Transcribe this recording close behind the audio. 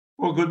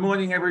Well, good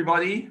morning,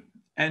 everybody,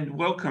 and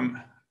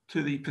welcome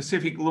to the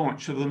Pacific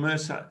launch of the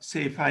Mercer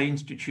CFA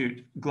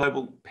Institute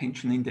Global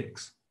Pension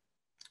Index.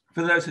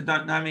 For those who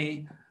don't know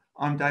me,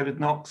 I'm David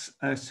Knox,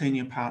 a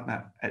Senior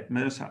Partner at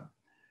Mercer.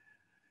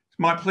 It's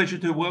my pleasure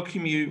to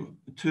welcome you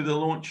to the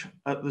launch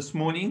this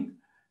morning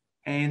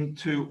and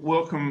to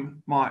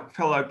welcome my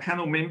fellow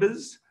panel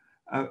members,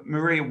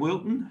 Maria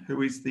Wilton,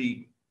 who is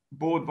the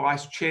Board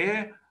Vice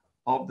Chair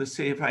of the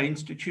CFA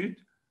Institute,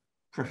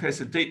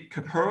 Professor Deep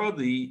Kapoor,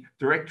 the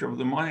Director of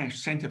the Monash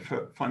Centre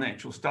for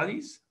Financial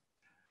Studies,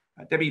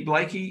 Debbie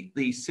Blakey,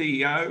 the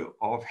CEO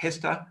of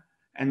HESTA,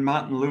 and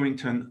Martin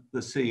Lewington,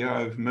 the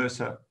CEO of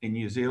Mercer in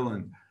New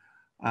Zealand.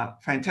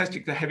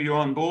 Fantastic to have you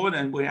on board,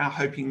 and we are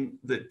hoping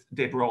that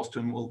Deb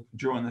Ralston will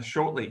join us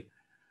shortly.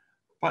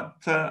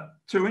 But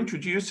to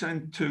introduce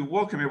and to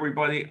welcome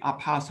everybody, I'll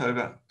pass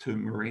over to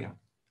Maria.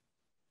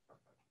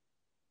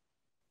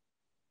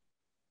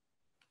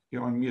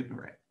 You're on mute,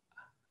 Maria.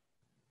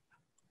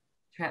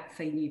 Trap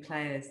for new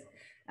players.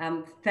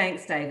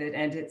 Thanks, David,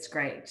 and it's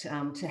great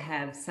to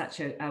have such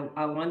a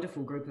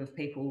wonderful group of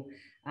people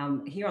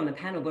here on the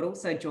panel, but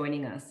also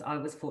joining us. I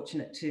was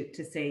fortunate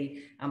to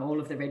see all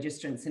of the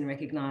registrants and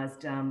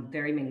recognised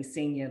very many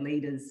senior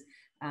leaders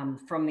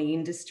from the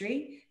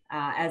industry,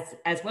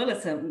 as well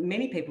as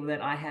many people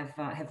that I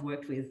have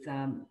worked with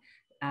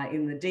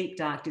in the deep,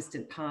 dark,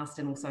 distant past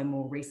and also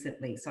more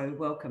recently. So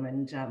welcome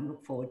and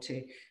look forward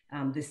to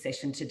this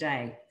session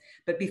today.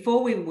 But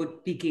before we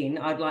would begin,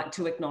 I'd like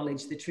to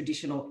acknowledge the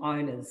traditional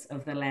owners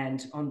of the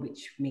land on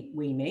which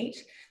we meet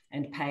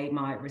and pay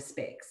my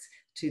respects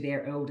to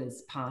their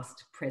elders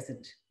past,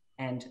 present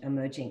and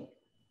emerging.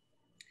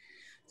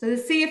 So the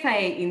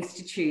CFA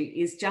Institute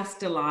is just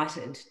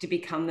delighted to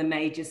become the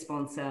major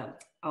sponsor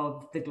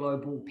of the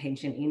Global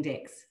Pension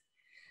Index.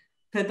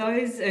 For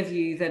those of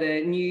you that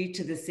are new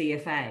to the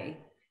CFA,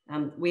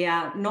 we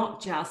are not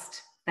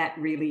just that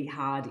really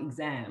hard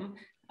exam,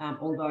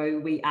 although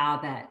we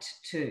are that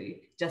too.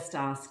 Just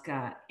ask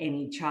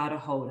any charter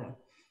holder.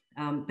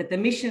 But the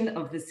mission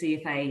of the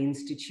CFA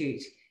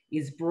Institute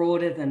is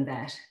broader than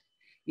that.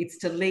 It's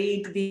to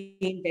lead the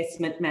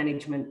investment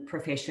management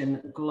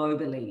profession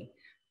globally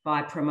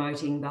by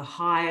promoting the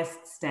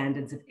highest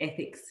standards of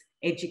ethics,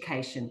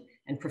 education,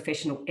 and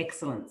professional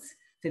excellence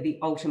for the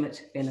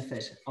ultimate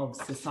benefit of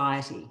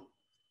society.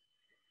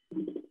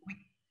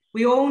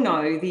 We all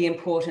know the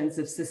importance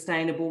of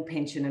sustainable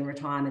pension and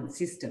retirement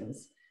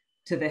systems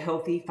to the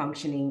healthy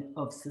functioning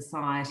of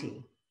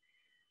society.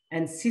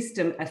 And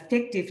system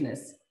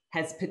effectiveness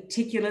has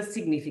particular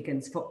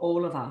significance for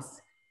all of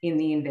us in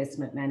the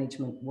investment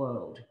management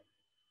world.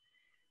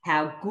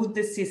 How good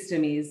the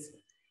system is,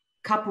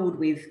 coupled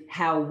with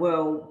how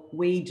well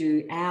we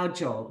do our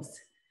jobs,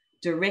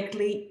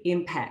 directly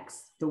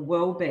impacts the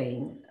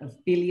well-being of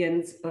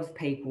billions of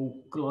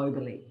people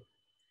globally.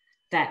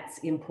 That's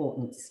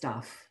important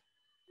stuff.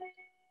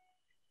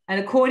 And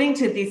according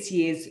to this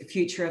year's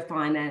Future of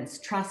Finance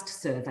Trust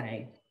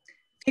Survey,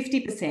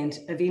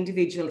 50% of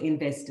individual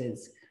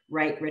investors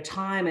rate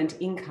retirement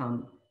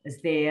income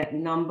as their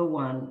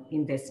 #1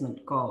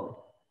 investment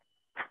goal.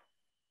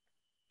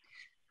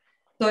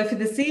 So for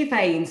the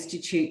CFA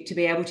Institute to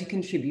be able to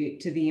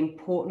contribute to the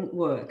important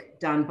work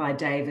done by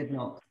David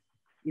Knox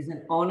is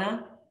an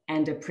honour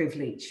and a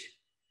privilege,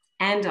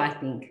 and I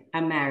think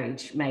a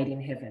marriage made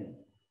in heaven.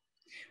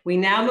 We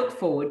now look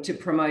forward to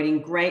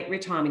promoting great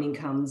retirement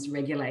incomes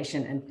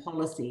regulation and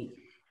policy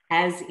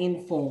as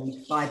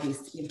informed by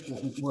this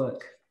important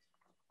work.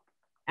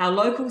 Our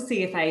local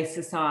CFA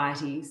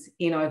societies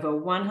in over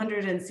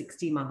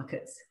 160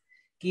 markets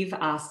give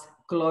us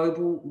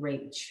global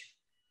reach.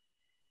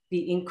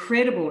 The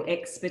incredible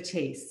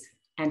expertise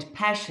and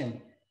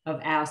passion of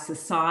our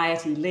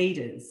society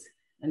leaders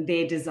and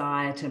their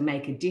desire to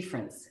make a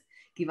difference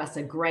give us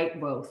a great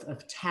wealth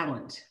of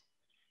talent.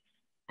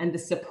 And the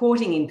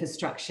supporting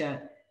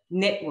infrastructure,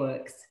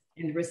 networks,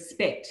 and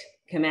respect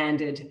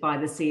commanded by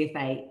the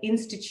CFA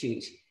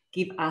Institute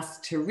give us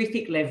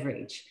terrific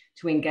leverage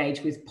to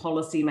engage with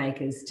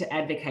policymakers to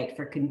advocate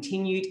for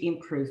continued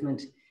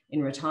improvement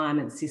in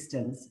retirement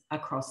systems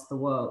across the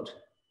world.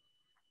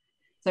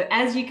 So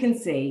as you can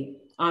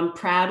see, I'm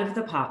proud of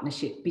the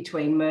partnership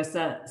between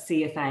Mercer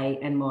CFA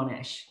and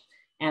Monash,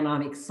 and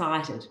I'm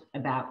excited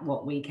about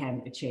what we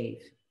can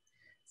achieve.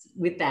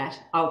 With that,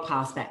 I'll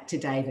pass back to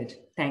David.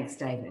 Thanks,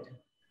 David.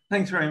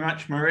 Thanks very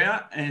much,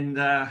 Maria, and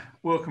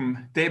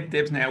welcome, Deb.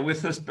 Deb's now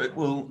with us, but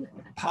we'll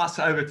pass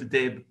over to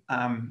Deb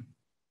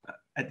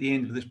at the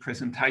end of this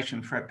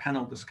presentation for our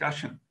panel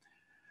discussion.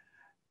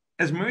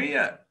 As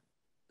Maria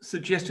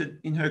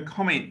suggested in her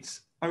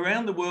comments,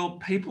 around the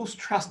world, people's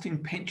trust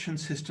in pension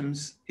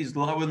systems is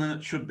lower than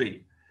it should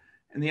be.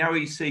 And the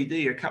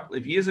OECD a couple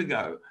of years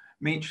ago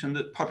mentioned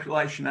that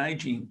population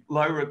ageing,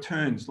 low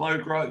returns, low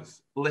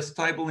growth, less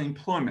stable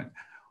employment,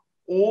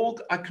 all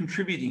are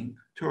contributing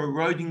to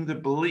eroding the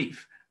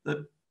belief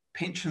that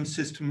pension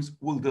systems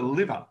will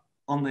deliver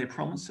on their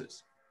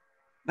promises.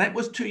 That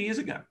was 2 years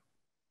ago.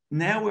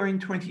 Now we're in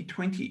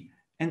 2020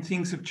 and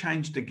things have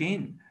changed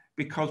again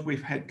because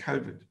we've had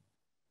COVID.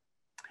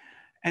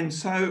 And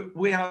so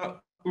we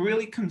are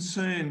really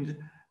concerned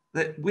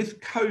that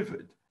with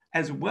COVID,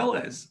 as well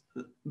as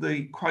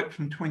the quote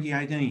from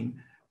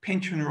 2018,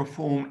 pension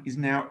reform is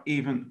now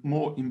even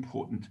more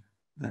important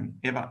than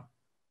ever.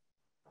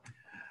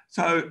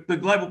 So the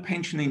Global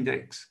Pension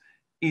Index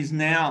is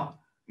now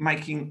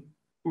making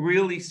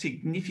really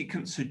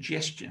significant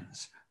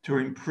suggestions to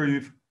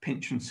improve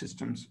pension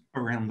systems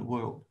around the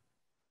world.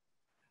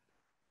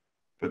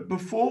 But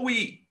before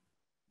we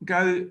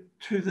go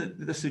to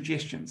the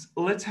suggestions,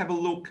 let's have a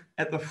look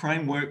at the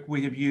framework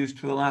we have used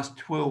for the last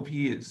 12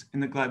 years in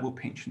the Global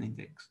Pension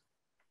Index.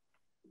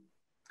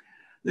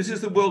 This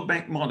is the World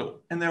Bank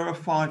model, and there are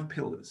 5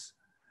 pillars.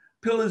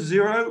 Pillar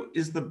 0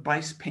 is the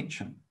base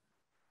pension.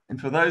 And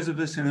for those of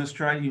us in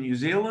Australia and New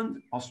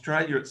Zealand,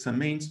 Australia, it's the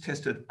means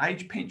tested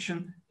age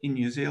pension. In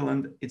New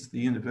Zealand, it's the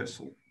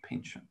universal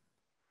pension.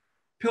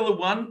 Pillar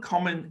 1,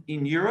 common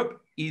in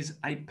Europe, is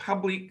a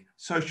public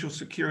social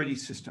security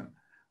system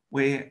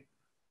where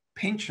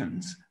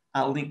pensions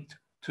are linked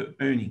to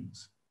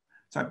earnings.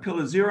 So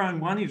pillar 0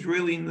 and 1 is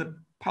really in the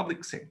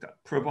public sector,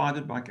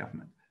 provided by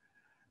government.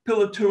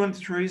 Pillar 2 and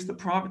 3 is the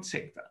private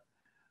sector,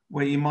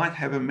 where you might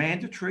have a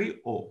mandatory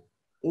or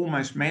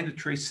almost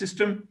mandatory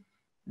system.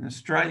 In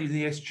Australia,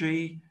 the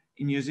SG,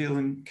 in New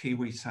Zealand,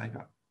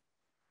 KiwiSaver.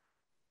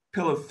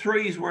 Pillar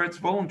 3 is where it's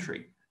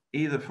voluntary,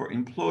 either for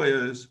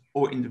employers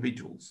or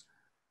individuals.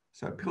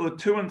 So pillar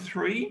 2 and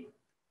 3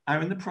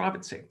 are in the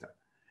private sector.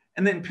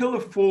 And then pillar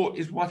 4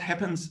 is what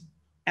happens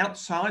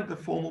outside the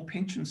formal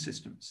pension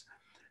systems.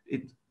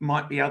 It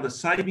might be other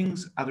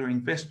savings, other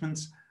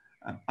investments,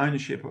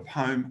 ownership of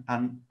home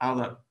and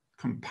other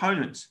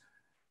components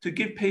to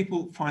give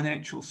people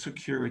financial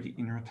security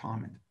in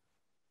retirement.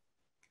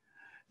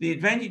 The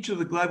advantage of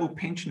the Global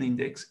Pension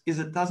Index is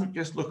it doesn't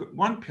just look at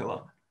one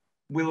pillar,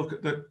 we look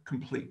at the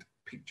complete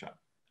picture.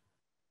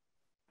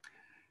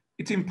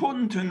 It's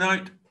important to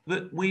note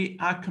that we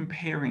are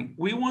comparing.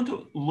 We want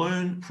to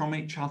learn from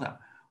each other.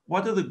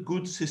 What are the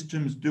good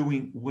systems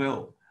doing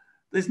well?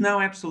 There's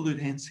no absolute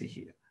answer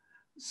here.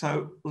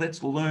 So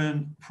let's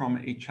learn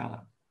from each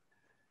other.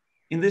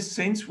 In this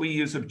sense, we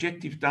use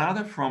objective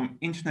data from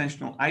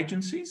international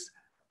agencies.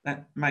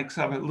 That makes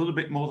up a little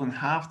bit more than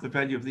half the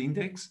value of the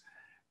index,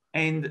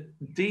 and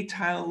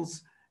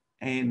details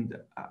and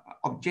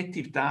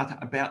objective data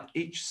about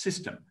each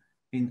system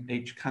in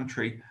each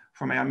country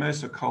from our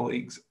Mercer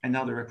colleagues and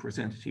other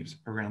representatives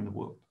around the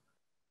world.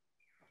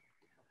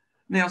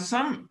 Now,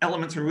 some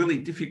elements are really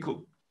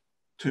difficult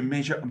to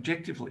measure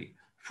objectively.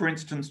 For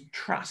instance,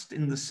 trust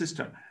in the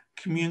system,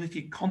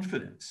 community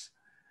confidence.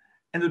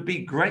 And it'd be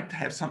great to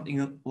have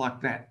something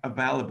like that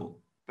available,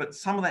 but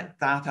some of that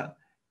data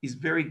is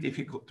very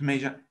difficult to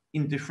measure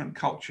in different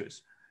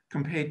cultures.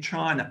 Compare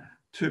China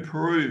to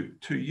Peru,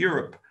 to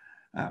Europe,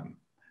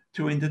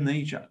 to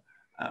Indonesia.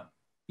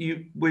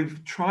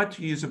 We've tried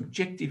to use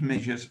objective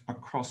measures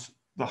across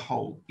the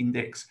whole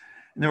index.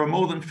 And there are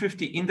more than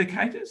 50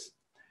 indicators.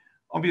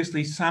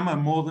 Obviously, some are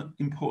more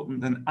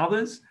important than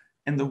others,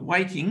 and the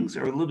weightings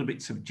are a little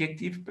bit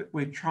subjective, but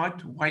we've tried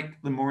to weight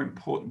the more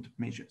important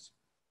measures.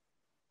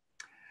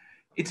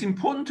 It's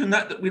important to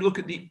note that we look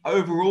at the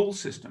overall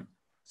system.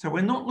 So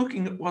we're not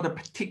looking at what a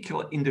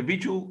particular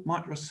individual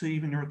might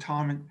receive in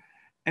retirement,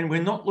 and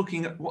we're not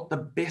looking at what the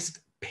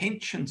best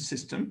pension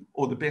system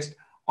or the best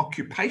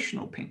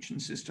occupational pension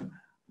system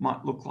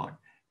might look like.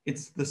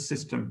 It's the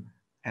system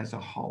as a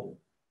whole.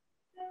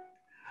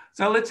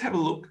 So let's have a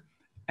look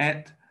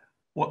at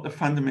what the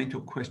fundamental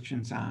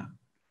questions are.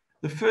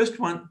 The first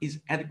one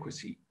is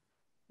adequacy.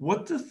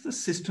 What does the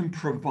system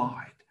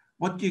provide?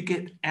 What do you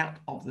get out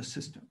of the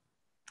system?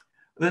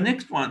 The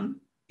next one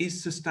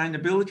is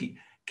sustainability.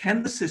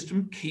 Can the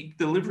system keep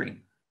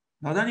delivering?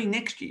 Not only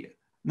next year,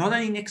 not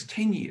only next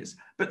 10 years,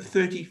 but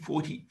 30,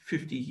 40,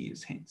 50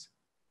 years hence.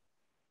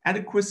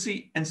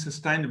 Adequacy and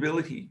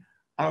sustainability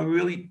are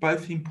really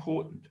both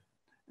important.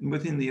 And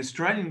within the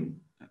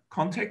Australian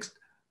context,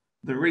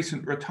 the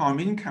recent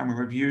Retirement Income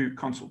Review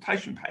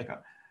consultation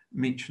paper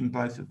mentioned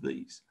both of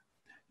these.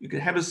 You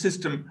could have a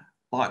system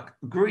like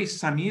Greece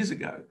some years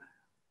ago,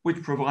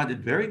 which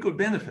provided very good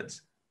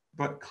benefits,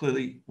 but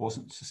clearly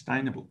wasn't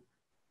sustainable.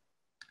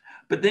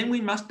 But then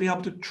we must be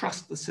able to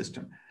trust the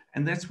system,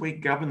 and that's where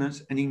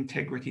governance and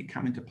integrity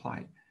come into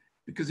play.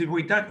 Because if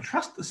we don't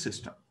trust the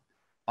system,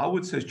 I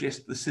would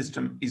suggest the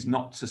system is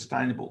not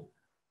sustainable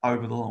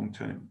over the long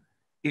term.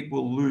 It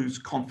will lose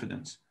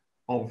confidence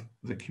of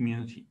the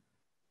community.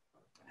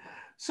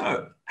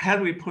 So how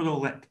do we put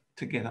all that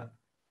together?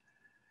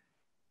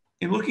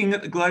 In looking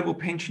at the Global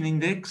Pension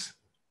Index,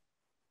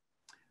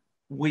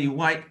 we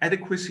weight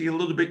adequacy a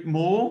little bit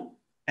more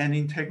and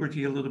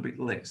integrity a little bit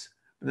less.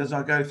 But as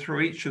I go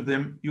through each of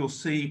them, you'll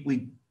see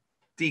we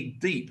dig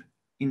deep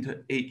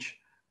into each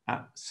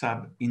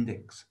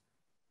sub-index.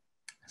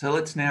 So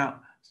let's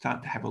now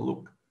start to have a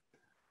look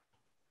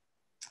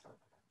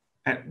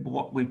at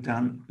what we've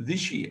done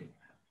this year.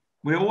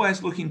 We're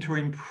always looking to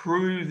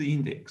improve the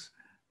index.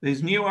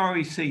 There's new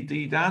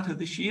OECD data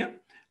this year,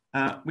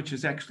 which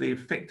has actually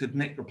affected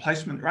net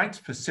replacement rates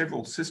for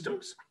several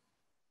systems.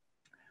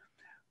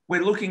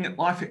 We're looking at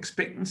life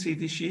expectancy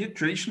this year.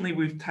 Traditionally,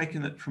 we've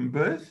taken it from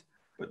birth,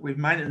 but we've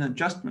made an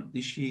adjustment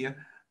this year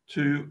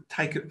to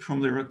take it from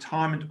the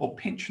retirement or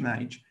pension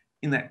age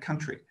in that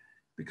country,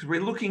 because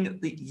we're looking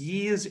at the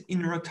years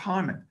in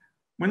retirement.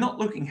 We're not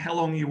looking how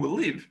long you will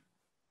live,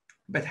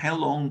 but how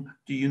long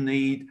do you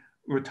need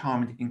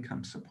retirement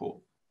income support.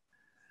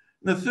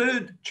 The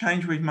third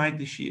change we've made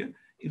this year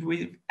is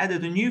we've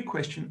added a new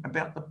question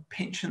about the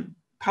pension,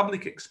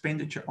 public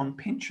expenditure on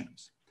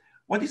pensions.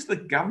 What is the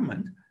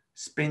government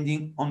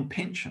spending on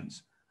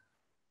pensions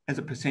as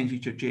a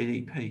percentage of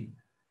GDP?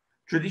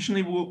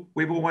 Traditionally,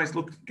 we've always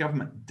looked at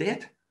government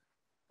debt.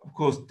 Of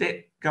course,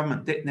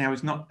 government debt now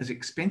is not as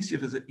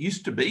expensive as it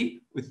used to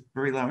be with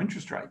very low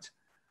interest rates,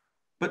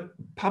 but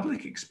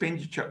public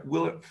expenditure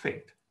will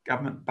affect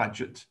government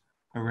budgets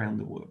around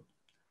the world.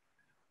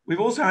 We've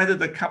also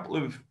added a couple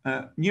of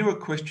newer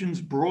questions,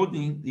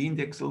 broadening the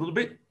index a little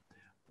bit.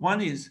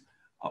 One is,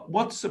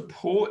 what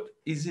support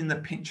is in the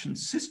pension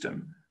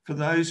system for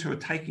those who are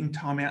taking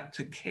time out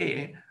to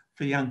care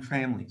for young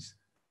families?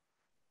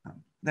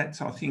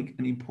 That's, I think,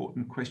 an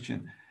important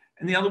question.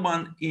 And the other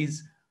one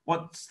is,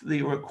 what's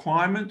the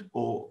requirement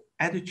or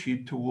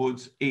attitude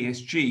towards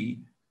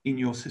ESG in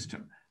your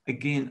system?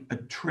 Again, a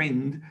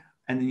trend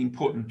and an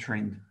important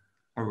trend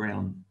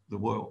around the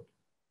world.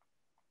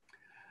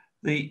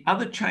 The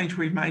other change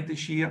we've made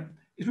this year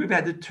is we've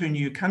added 2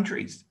 new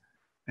countries,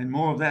 and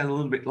more of that a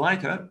little bit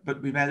later,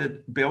 but we've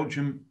added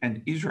Belgium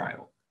and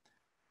Israel.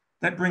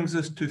 That brings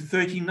us to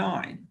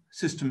 39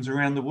 systems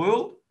around the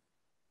world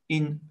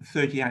in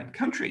 38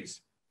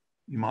 countries.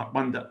 You might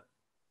wonder,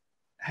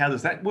 how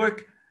does that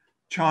work?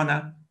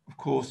 China, of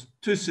course,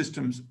 2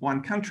 systems,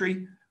 1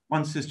 country,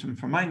 1 system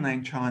for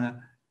mainland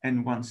China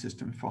and 1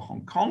 system for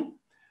Hong Kong.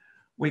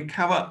 We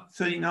cover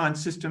 39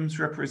 systems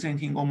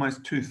representing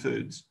almost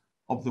 2/3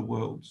 of the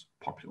world's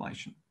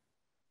population.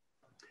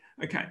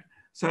 Okay,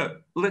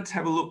 so let's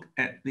have a look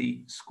at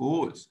the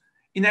scores.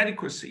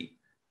 Inadequacy,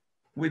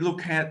 we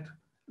look at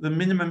the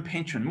minimum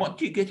pension. What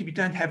do you get if you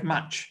don't have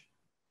much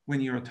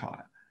when you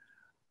retire?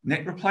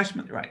 Net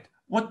replacement rate,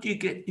 what do you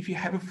get if you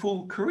have a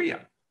full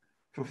career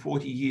for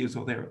 40 years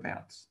or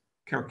thereabouts,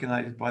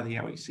 calculated by the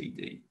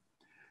OECD?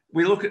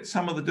 We look at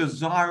some of the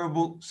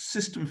desirable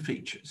system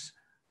features,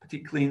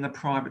 particularly in the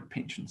private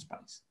pension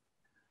space.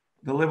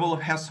 The level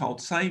of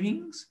household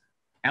savings,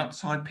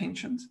 outside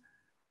pensions,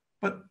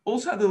 but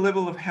also the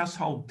level of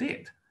household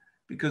debt,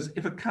 because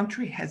if a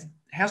country has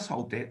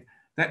household debt,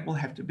 that will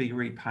have to be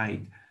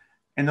repaid.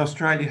 And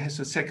Australia has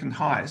the 2nd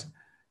highest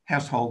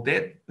household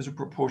debt as a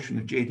proportion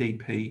of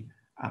GDP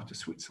after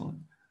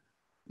Switzerland.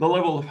 The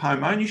level of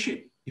home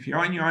ownership, if you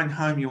own your own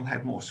home, you'll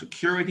have more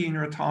security in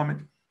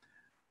retirement.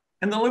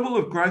 And the level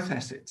of growth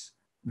assets,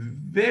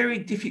 very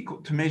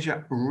difficult to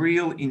measure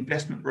real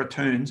investment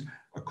returns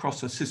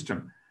across a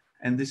system.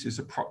 And this is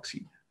a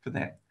proxy for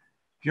that.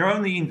 If you're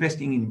only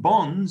investing in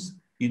bonds,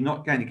 you're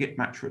not going to get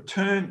much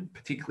return,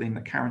 particularly in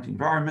the current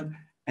environment,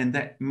 and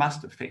that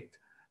must affect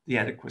the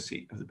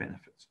adequacy of the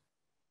benefits.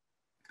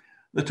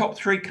 The top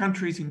 3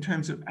 countries in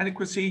terms of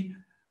adequacy,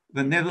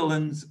 the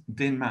Netherlands,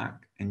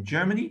 Denmark, and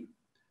Germany.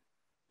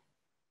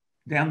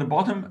 Down the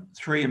bottom,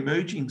 3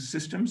 emerging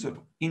systems of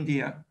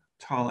India,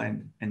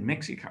 Thailand, and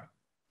Mexico.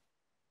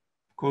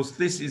 Of course,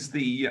 this is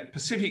the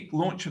Pacific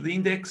launch of the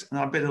index, and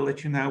I better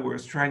let you know where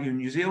Australia and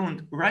New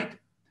Zealand rate.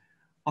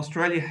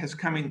 Australia has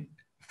come in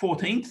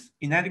 14th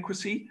in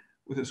adequacy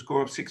with a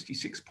score of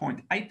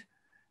 66.8,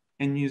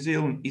 and New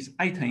Zealand is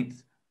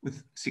 18th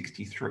with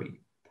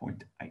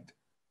 63.8.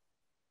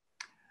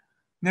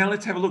 Now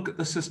let's have a look at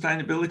the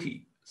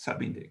sustainability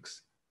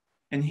sub-index.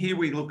 And here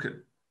we look at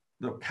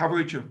the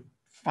coverage of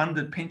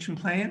funded pension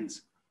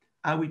plans.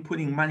 Are we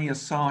putting money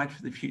aside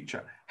for the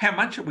future? How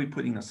much are we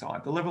putting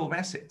aside? The level of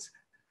assets,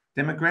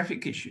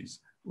 demographic issues,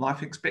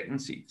 life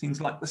expectancy,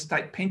 things like the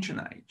state pension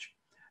age.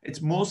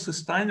 It's more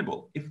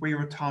sustainable if we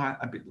retire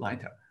a bit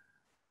later.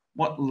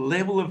 What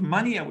level of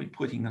money are we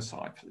putting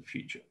aside for the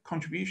future?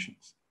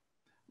 Contributions.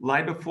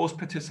 Labour force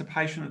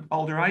participation at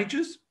older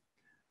ages.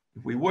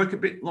 If we work a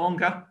bit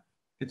longer,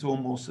 it's all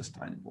more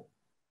sustainable.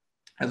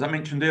 As I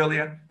mentioned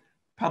earlier,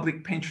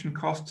 public pension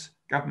costs,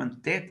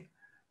 government debt,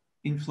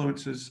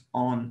 influences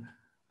on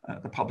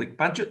the public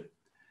budget,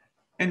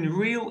 and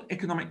real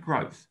economic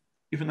growth.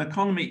 If an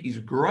economy is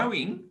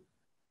growing,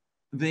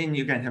 then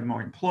you're going to have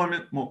more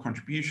employment, more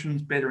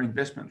contributions, better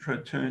investment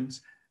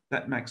returns.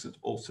 That makes it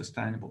all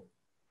sustainable.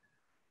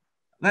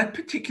 That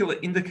particular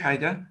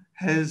indicator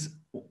has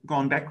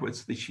gone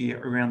backwards this year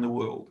around the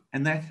world,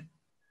 and that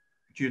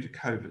due to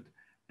COVID,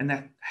 and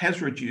that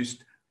has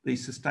reduced the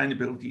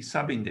sustainability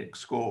sub-index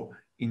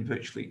score in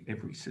virtually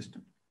every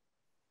system.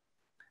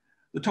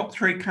 The top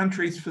 3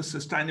 countries for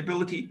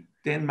sustainability,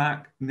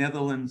 Denmark,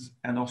 Netherlands,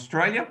 and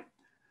Australia.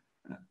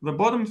 The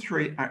bottom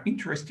 3 are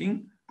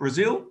interesting: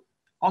 Brazil,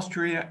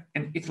 Austria,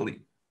 and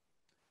Italy.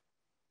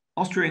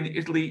 Austria and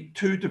Italy,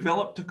 2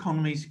 developed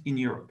economies in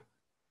Europe,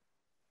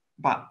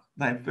 but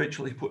they've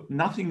virtually put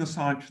nothing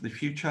aside for the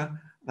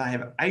future. They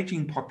have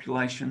aging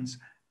populations,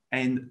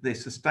 and their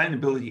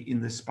sustainability in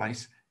this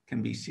space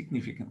can be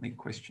significantly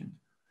questioned.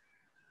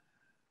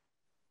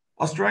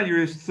 Australia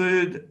is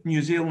third,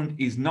 New Zealand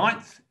is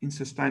ninth in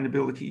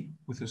sustainability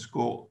with a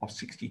score of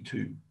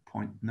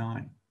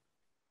 62.9.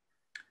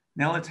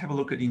 Now let's have a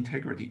look at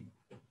integrity.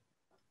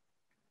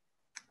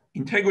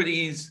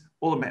 Integrity is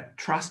all about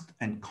trust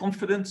and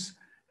confidence,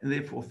 and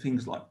therefore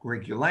things like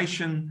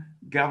regulation,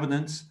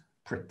 governance,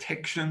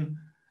 protection,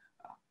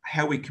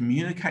 how we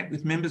communicate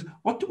with members.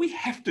 What do we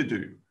have to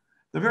do?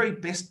 The very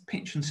best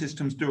pension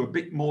systems do a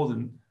bit more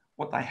than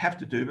what they have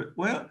to do,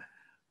 but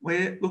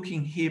we're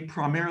looking here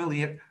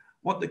primarily at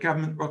what the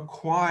government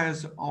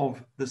requires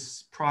of the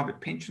private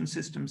pension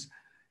systems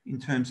in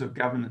terms of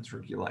governance,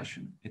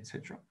 regulation,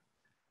 etc.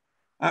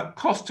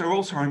 Costs are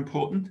also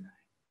important.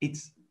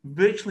 It's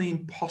virtually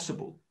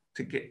impossible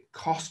to get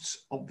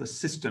costs of the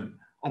system,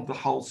 of the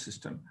whole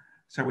system.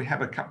 So we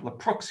have a couple of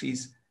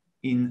proxies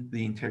in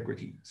the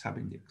integrity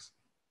subindex.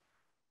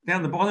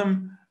 Down the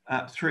bottom,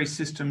 three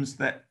systems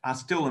that are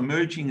still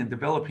emerging and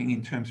developing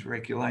in terms of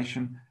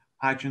regulation: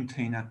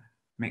 Argentina,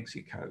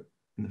 Mexico,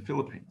 and the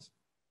Philippines.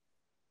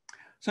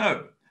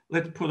 So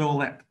let's put all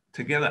that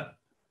together.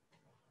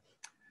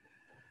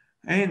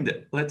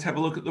 And let's have a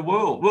look at the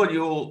world. Well,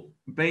 you've all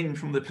been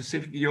from the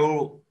Pacific, you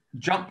all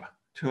jump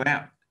to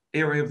our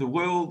area of the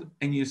world,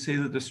 and you see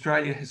that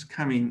Australia has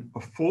come in a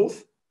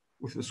fourth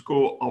with a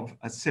score of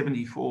a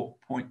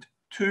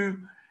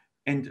 74.2,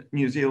 and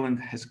New Zealand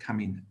has come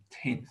in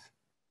 10th.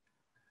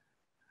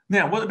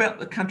 Now, what about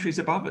the countries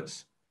above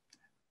us?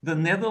 The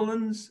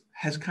Netherlands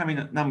has come in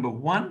at number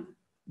 1,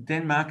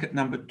 Denmark at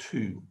number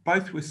 2,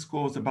 both with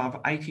scores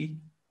above 80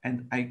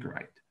 and A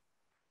grade.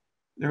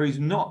 There is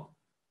not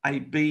a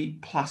B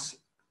plus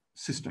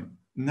system.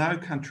 No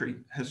country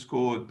has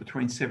scored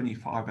between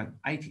 75 and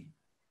 80.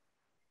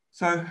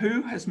 So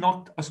who has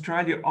knocked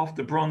Australia off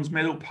the bronze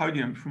medal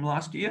podium from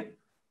last year?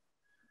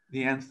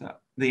 The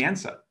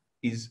answer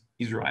is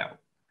Israel.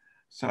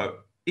 So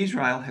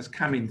Israel has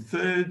come in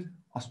 3rd,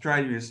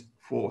 Australia is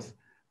 4th,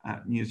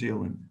 New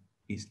Zealand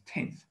is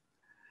 10th.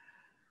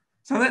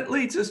 So that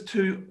leads us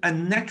to a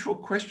natural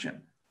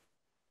question.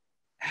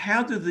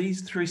 How do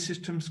these three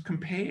systems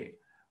compare?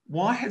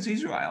 Why has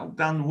Israel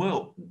done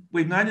well?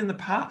 We've known in the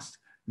past,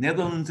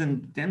 Netherlands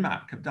and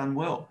Denmark have done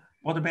well.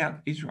 What about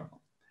Israel?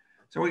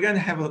 So we're going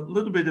to have a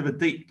little bit of a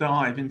deep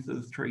dive into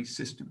the three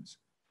systems.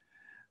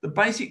 The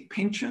basic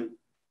pension,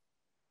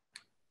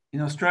 in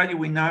Australia,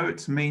 we know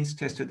it's means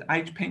tested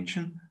age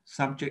pension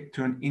subject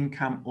to an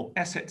income or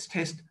assets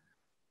test.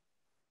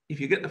 If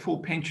you get the full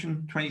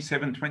pension,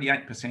 27,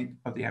 28%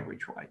 of the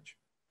average wage.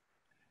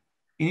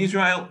 In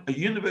Israel, a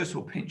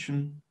universal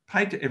pension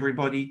paid to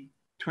everybody,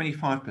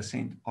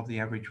 25% of the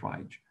average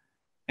wage.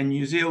 And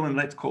New Zealand,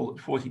 let's call it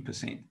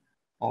 40%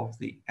 of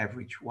the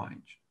average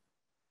wage.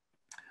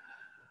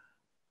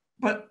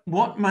 But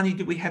what money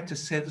do we have to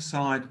set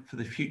aside for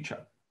the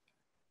future?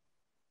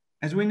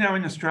 As we know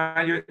in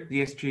Australia,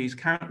 the SG is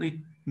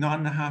currently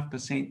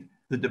 9.5%.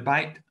 The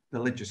debate, the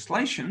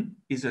legislation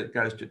is that it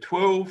goes to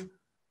 12.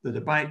 The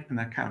debate and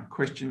the current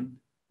question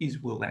is,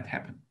 will that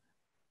happen?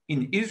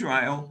 In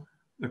Israel,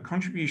 the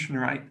contribution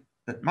rate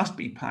that must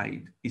be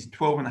paid is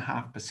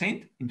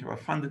 12.5% into a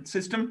funded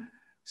system,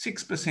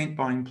 6%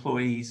 by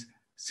employees,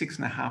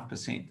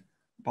 6.5%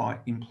 by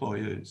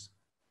employers.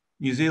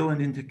 New Zealand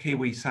into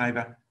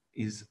KiwiSaver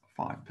is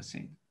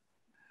 5%.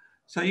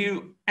 So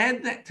you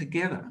add that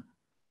together,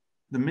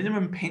 the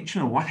minimum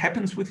pension, or what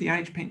happens with the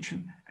age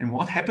pension, and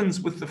what happens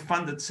with the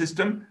funded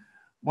system,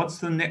 what's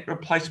the net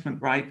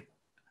replacement rate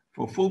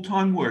for a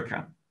full-time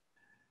worker,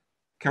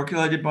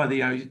 calculated by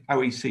the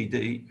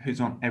OECD, who's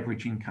on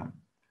average income.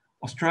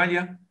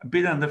 Australia, a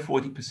bit under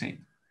 40%.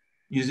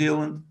 New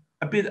Zealand,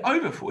 a bit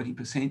over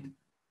 40%.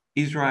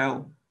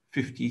 Israel,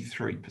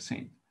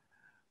 53%.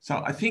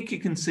 So I think you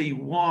can see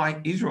why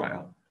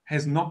Israel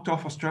has knocked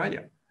off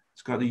Australia.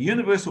 It's got a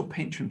universal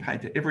pension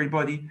paid to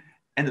everybody,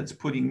 and it's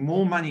putting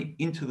more money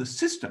into the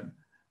system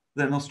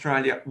than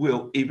Australia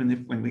will, even if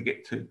when we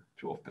get to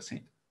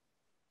 12%.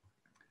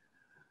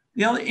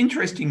 The other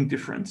interesting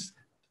difference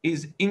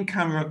is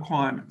income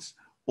requirements,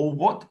 or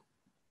what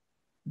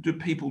do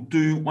people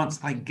do once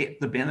they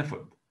get the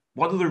benefit?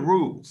 What are the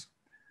rules?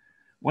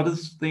 What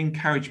is the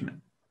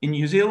encouragement? In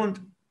New Zealand,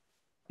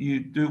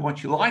 you do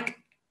what you like,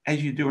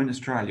 as you do in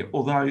Australia,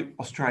 although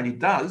Australia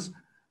does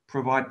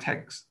provide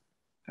tax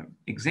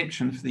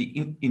exemption for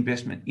the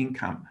investment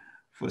income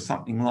for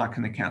something like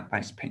an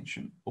account-based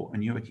pension or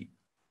annuity.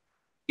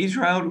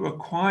 Israel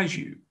requires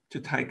you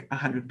to take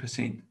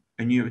 100%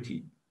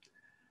 annuity.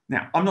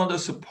 Now, I'm not a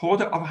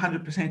supporter of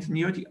 100%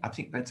 annuity. I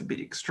think that's a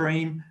bit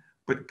extreme,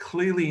 but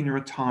clearly in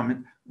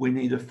retirement, we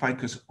need to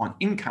focus on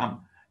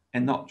income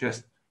and not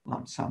just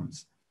lump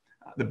sums.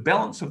 The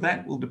balance of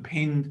that will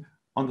depend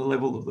on the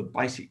level of the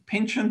basic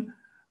pension,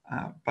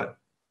 but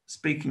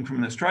speaking from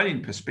an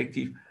Australian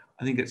perspective,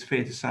 I think it's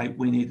fair to say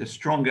we need a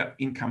stronger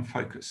income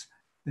focus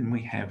than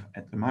we have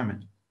at the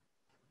moment.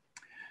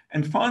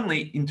 And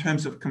finally, in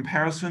terms of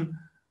comparison,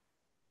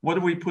 what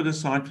do we put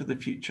aside for the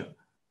future?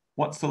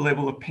 What's the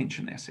level of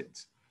pension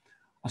assets?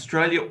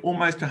 Australia,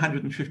 almost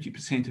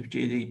 150% of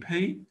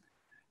GDP.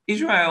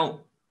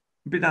 Israel,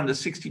 a bit under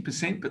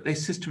 60%, but their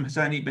system has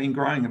only been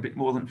growing a bit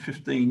more than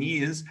 15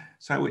 years.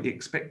 So we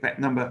expect that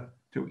number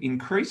to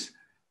increase,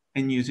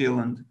 and New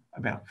Zealand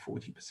about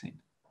 40%.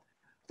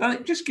 So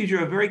it just gives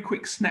you a very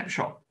quick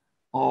snapshot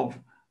of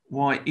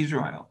why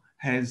Israel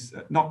has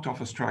knocked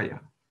off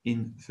Australia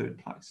in third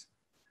place.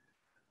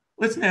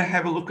 Let's now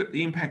have a look at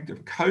the impact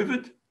of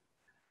COVID.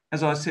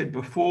 As I said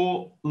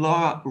before,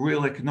 lower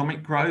real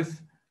economic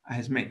growth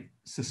has meant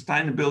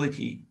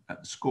sustainability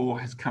score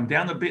has come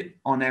down a bit,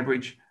 on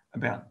average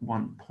about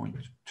 1.2.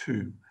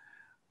 Of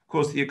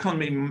course, the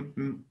economy,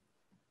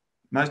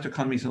 most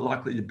economies are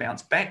likely to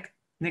bounce back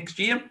next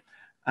year.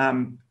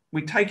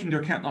 We take into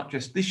account not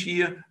just this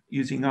year,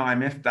 using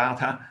IMF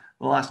data,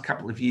 the last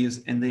couple of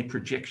years, and their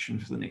projection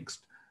for the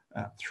next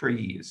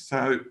 3 years.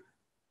 So,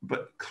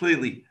 but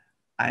clearly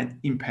an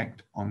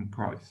impact on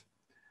growth.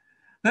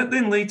 That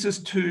then leads us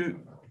to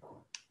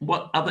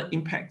what other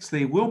impacts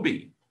there will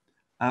be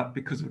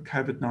because of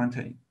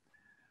COVID-19.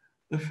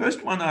 The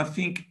first one, I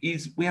think,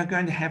 is we are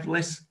going to have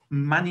less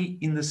money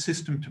in the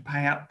system to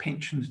pay out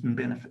pensions and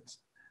benefits.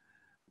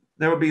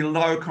 There will be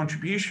lower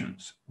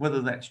contributions,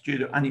 whether that's due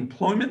to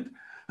unemployment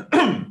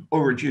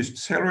or reduced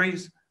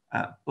salaries,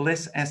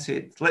 less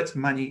assets, less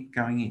money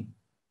going in.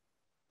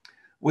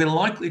 We're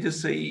likely to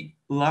see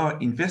lower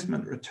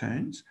investment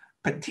returns,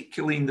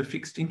 particularly in the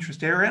fixed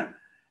interest area.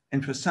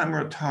 And for some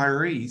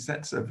retirees,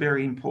 that's a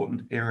very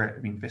important area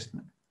of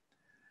investment.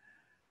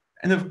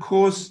 And of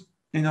course,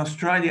 in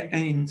Australia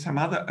and in some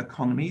other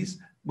economies,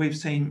 we've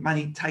seen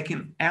money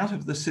taken out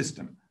of the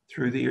system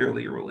through the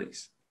early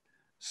release.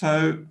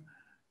 So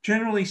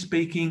generally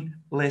speaking,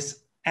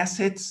 less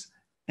assets,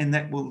 and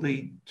that will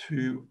lead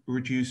to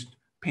reduced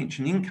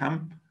pension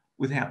income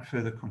without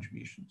further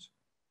contributions.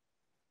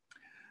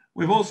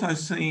 We've also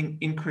seen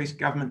increased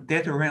government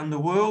debt around the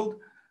world.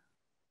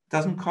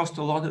 Doesn't cost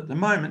a lot at the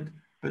moment,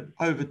 but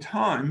over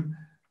time,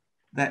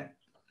 that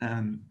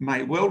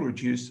may well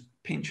reduce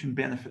pension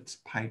benefits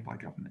paid by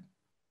government.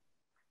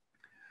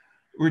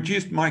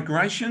 Reduced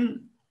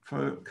migration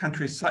for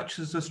countries such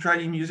as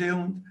Australia and New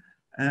Zealand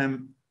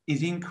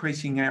is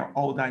increasing our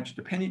old age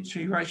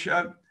dependency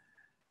ratio.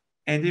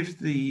 And if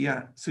the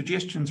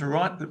suggestions are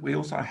right that we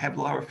also have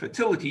lower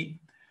fertility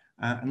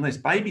and less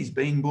babies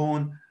being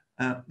born,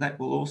 that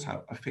will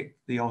also affect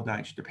the old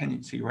age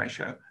dependency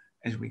ratio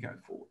as we go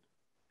forward.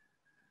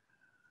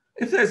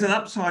 If there's an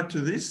upside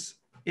to this,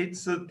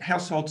 it's that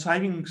household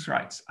savings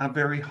rates are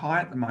very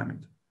high at the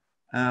moment.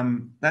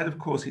 That, of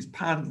course, is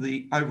part of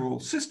the overall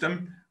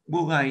system.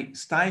 Will they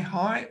stay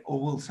high, or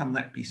will some of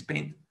that be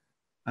spent?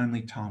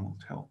 Only time will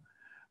tell.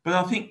 But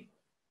I think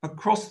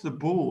across the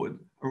board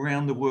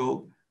around the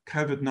world,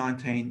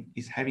 COVID-19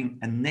 is having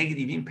a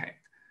negative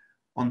impact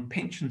on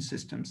pension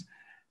systems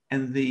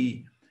and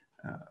the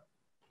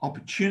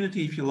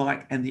opportunity, if you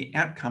like, and the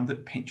outcome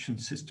that pension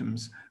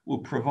systems will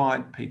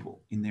provide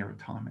people in their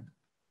retirement.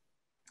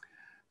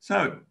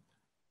 So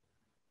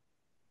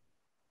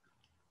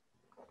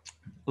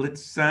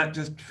let's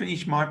just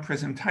finish my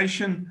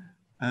presentation.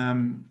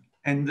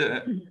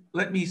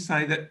 Let me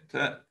say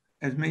that,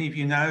 as many of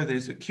you know,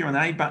 there's a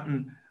Q&A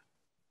button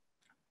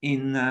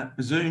in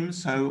Zoom,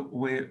 so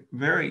we're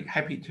very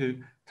happy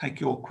to take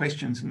your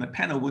questions, and the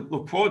panel would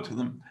look forward to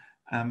them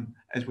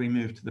as we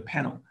move to the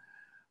panel.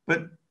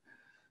 But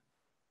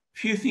a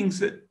few things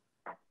that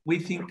we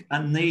think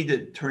are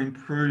needed to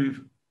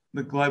improve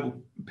the global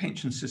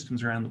pension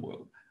systems around the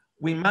world.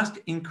 We must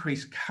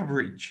increase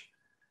coverage.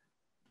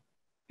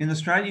 In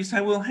Australia, you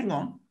say, well, hang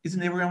on,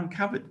 isn't everyone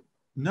covered?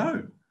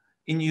 No.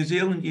 In New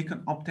Zealand, you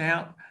can opt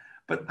out,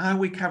 but are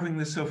we covering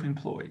the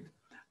self-employed?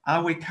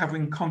 Are we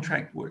covering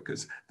contract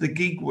workers, the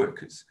gig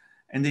workers,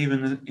 and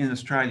even in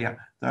Australia,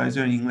 those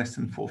earning less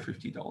than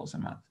 $450 a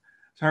month?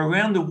 So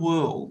around the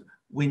world,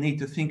 we need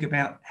to think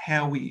about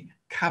how we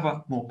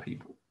cover more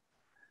people.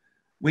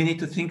 We need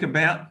to think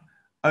about,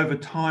 over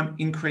time,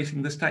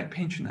 increasing the state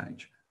pension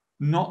age.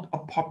 Not a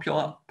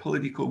popular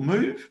political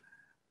move,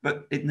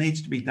 but it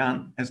needs to be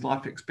done as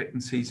life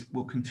expectancies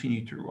will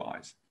continue to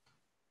rise.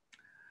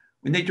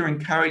 We need to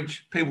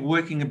encourage people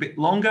working a bit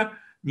longer.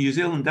 New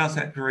Zealand does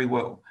that very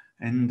well.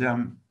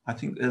 And I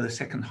think they're the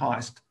second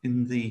highest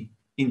in the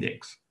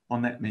index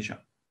on that measure.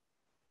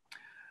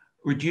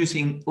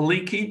 Reducing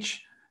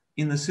leakage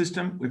in the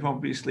system. We've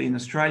obviously in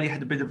Australia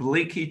had a bit of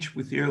leakage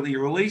with the early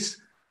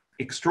release.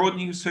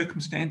 Extraordinary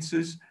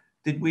circumstances.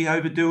 Did we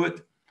overdo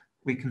it?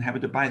 We can have a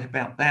debate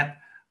about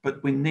that,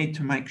 but we need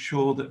to make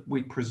sure that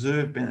we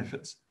preserve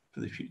benefits for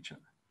the future.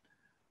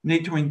 We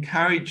need to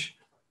encourage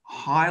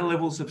high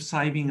levels of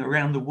saving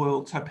around the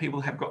world so people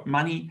have got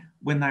money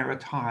when they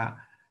retire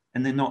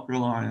and they're not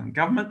relying on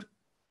government.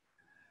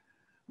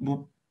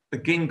 Well,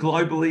 again,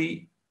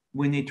 globally,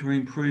 we need to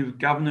improve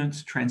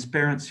governance,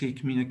 transparency,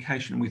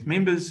 communication with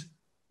members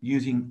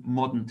using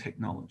modern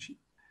technology.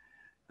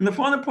 And the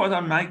final point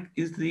I make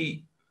is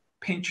the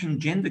pension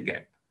gender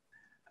gap.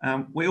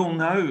 We all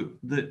know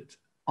that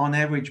on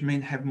average,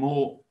 men have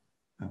more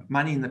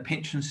money in the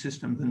pension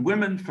system than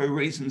women for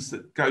reasons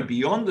that go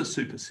beyond the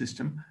super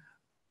system.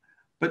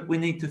 But we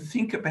need to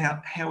think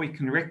about how we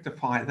can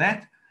rectify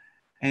that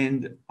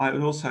And I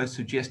would also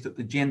suggest that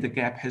the gender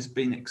gap has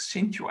been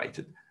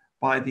accentuated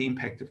by the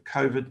impact of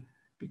COVID,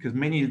 because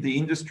many of the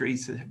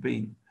industries that have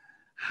been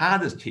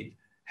hardest hit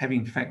have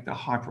in fact a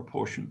high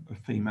proportion of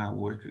female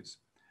workers.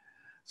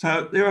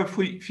 So there are a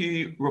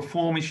few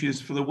reform issues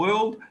for the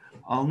world.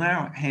 I'll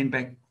now hand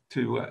back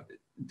to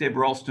Deb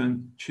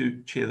Ralston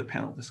to chair the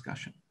panel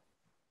discussion.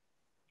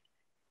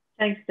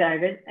 Thanks,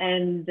 David,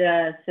 and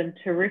some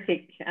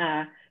terrific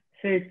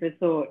food for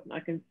thought. I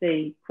can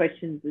see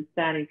questions are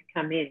starting to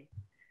come in.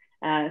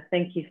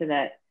 Thank you for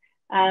that.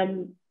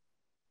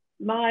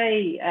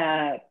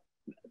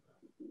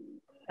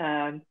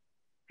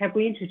 Have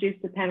we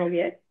introduced the panel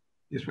yet?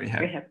 Yes, we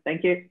have. We have,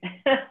 thank you.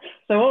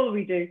 So all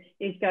we do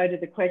is go to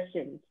the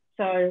questions.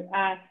 So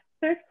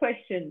first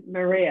question,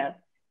 Maria,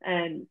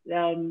 and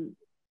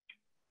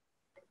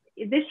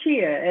this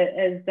year,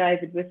 as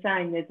David was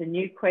saying, there's a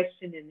new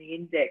question in the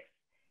index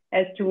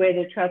as to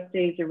whether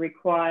trustees are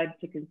required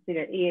to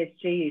consider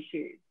ESG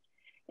issues.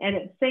 And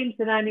it seems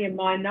that only a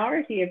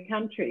minority of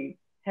countries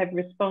have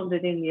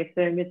responded in the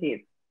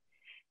affirmative.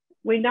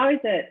 We know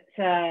that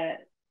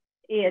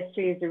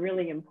ESG is a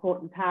really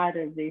important part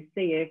of the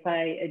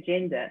CFA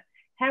agenda.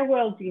 How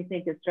well do you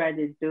think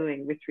Australia is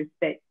doing with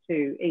respect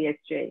to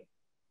ESG?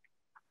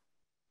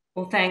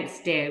 Well, thanks,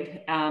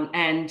 Deb.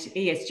 And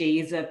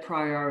ESG is a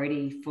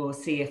priority for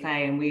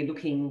CFA, and we're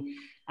looking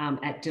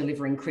at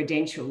delivering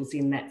credentials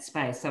in that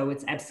space. So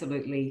it's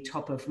absolutely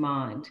top of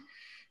mind.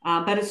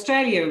 But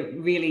Australia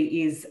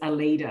really is a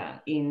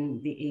leader in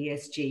the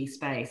ESG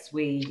space.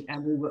 We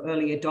were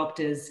early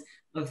adopters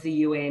of the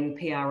UN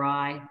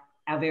PRI.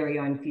 Our very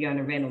own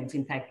Fiona Reynolds,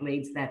 in fact,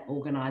 leads that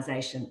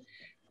organisation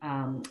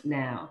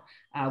now.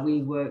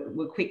 We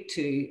were quick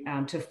to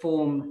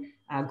form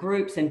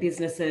groups and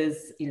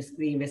businesses,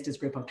 the Investors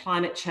Group on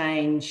Climate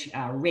Change,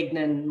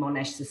 Regnan,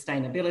 Monash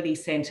Sustainability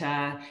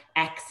Centre,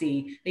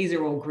 AXI. These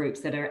are all groups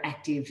that are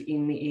active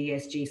in the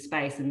ESG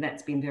space, and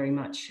that's been very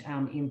much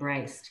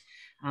embraced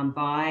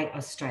by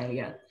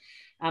Australia.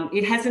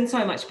 It hasn't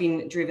so much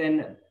been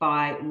driven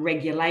by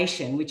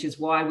regulation, which is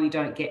why we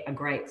don't get a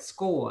great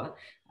score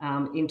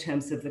in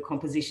terms of the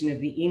composition of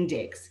the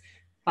index.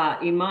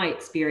 But in my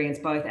experience,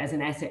 both as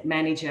an asset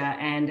manager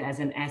and as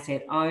an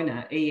asset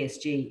owner,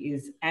 ESG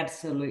is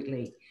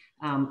absolutely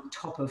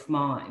top of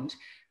mind.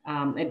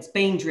 It's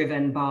been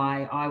driven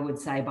by, I would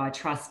say, by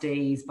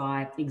trustees,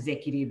 by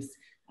executives,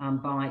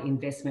 by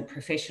investment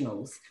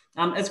professionals,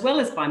 as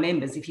well as by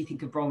members. If you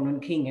think of Bronwyn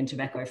King and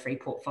Tobacco-Free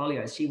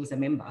Portfolios, she was a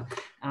member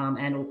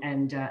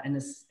and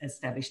has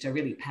established a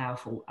really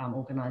powerful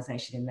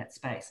organisation in that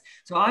space.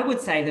 So I would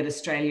say that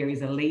Australia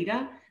is a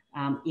leader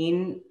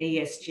in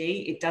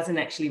ESG. It doesn't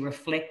actually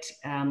reflect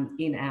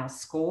in our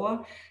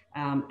score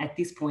at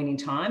this point in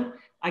time.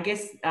 I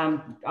guess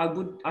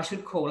I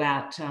should call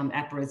out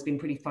APRA has been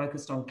pretty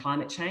focused on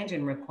climate change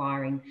and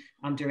requiring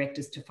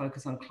directors to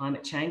focus on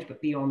climate change.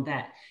 But beyond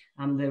that,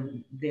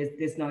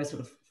 there's no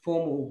sort of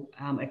formal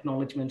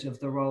acknowledgement of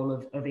the role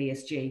of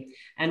ESG.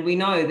 And we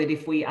know that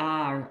if we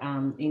are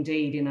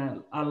indeed in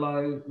a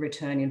low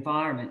return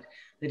environment,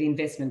 that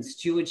investment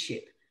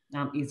stewardship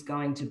is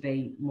going to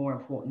be more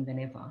important than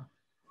ever.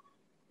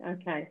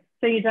 Okay,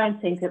 so you don't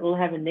think it will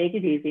have a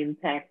negative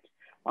impact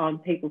on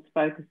people's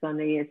focus on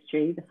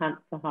ESG, the hunt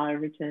for higher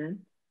returns?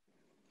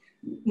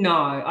 No,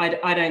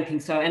 I don't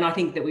think so. And I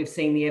think that we've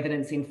seen the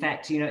evidence. In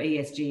fact,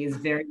 ESG is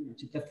very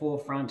much at the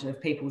forefront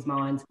of people's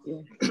minds.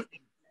 Yeah.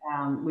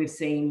 We've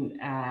seen,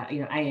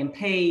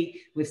 AMP,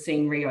 we've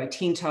seen Rio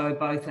Tinto,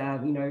 both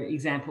are,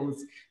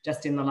 examples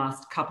just in the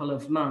last couple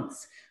of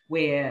months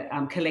where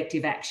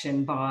collective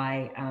action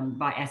by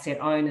asset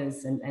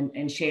owners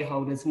and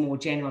shareholders more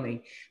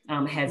generally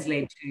has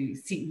led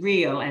to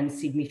real and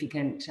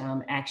significant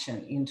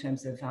action in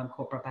terms of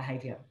corporate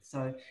behaviour.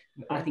 So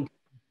I think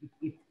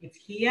it's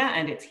here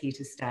and it's here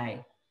to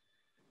stay.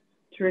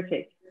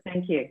 Terrific,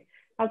 thank you.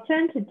 I'll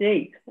turn to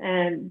Deep.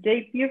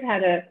 Deep, you've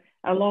had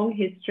a long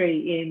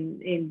history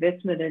in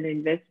investment and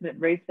investment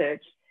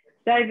research.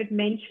 David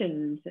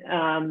mentioned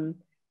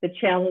the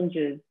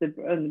challenges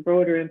and the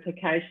broader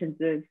implications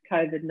of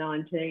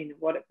COVID-19,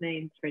 what it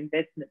means for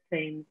investment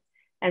teams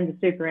and the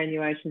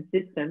superannuation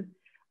system.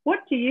 What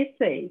do you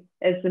see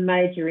as the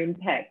major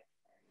impact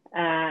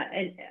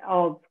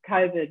of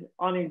COVID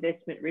on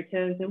investment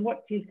returns, and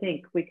what do you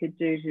think we could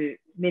do to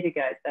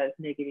mitigate those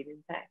negative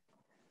impacts?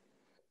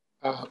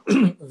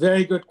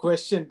 Very good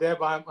question,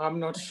 Deb. I'm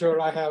not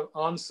sure I have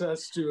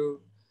answers to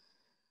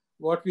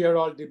what we are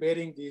all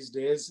debating these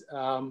days.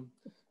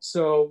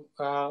 So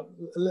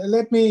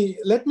let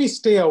me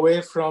stay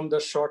away from the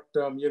short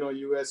term,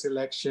 US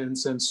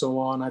elections and so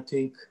on. I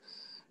think,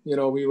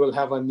 we will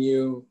have a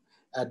new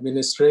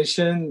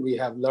administration. We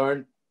have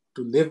learned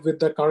to live with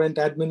the current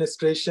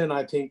administration.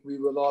 I think we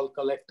will all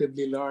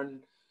collectively learn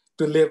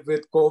to live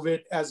with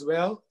COVID as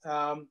well.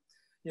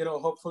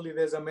 Hopefully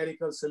there's a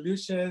medical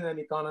solution and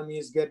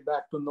economies get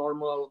back to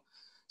normal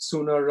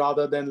sooner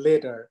rather than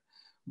later.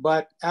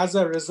 But as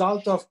a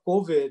result of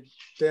COVID,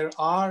 there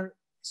are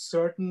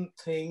certain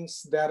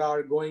things that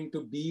are going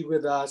to be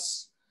with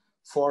us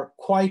for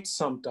quite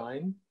some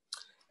time.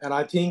 And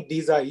I think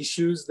these are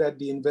issues that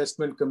the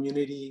investment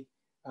community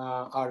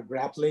are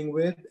grappling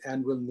with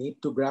and will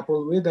need to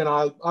grapple with. And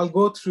I'll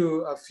go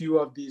through a few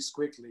of these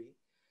quickly.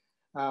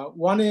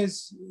 One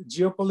is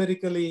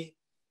geopolitically,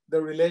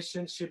 the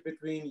relationship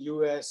between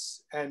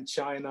US and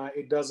China.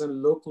 It doesn't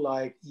look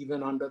like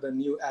even under the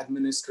new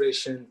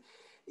administration,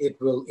 it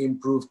will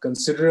improve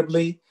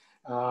considerably.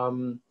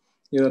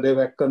 There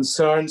were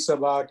concerns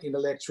about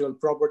intellectual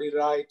property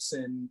rights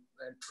and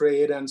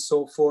trade and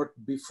so forth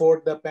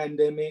before the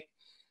pandemic,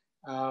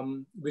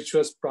 which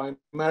was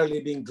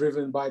primarily being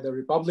driven by the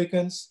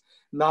Republicans.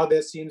 Now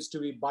there seems to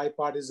be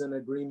bipartisan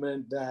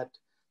agreement that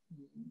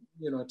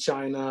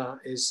China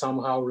is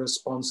somehow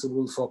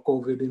responsible for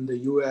COVID in the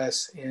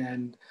US,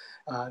 and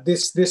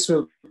this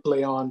will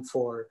play on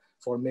for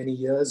many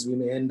years. We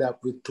may end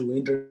up with 2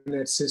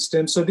 internet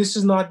systems. So this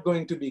is not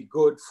going to be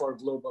good for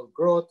global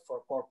growth,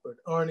 for corporate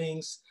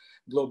earnings,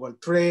 global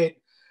trade,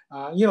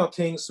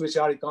 things which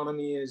our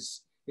economy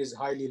is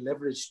highly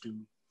leveraged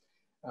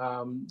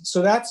to.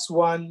 So that's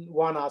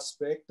one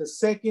aspect. The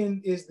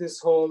second is this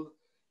whole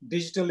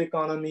digital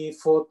economy,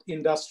 fourth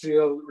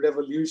industrial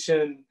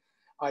revolution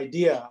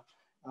idea.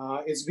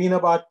 It's been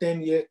about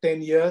 10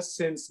 years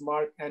since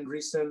Mark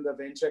Andreessen, the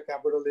venture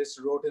capitalist,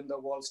 wrote in the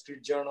Wall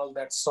Street Journal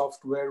that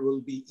software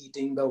will be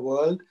eating the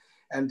world.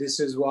 And this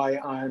is why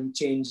I'm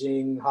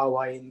changing how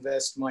I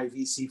invest my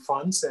VC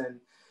funds. And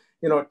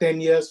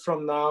 10 years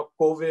from now,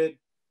 COVID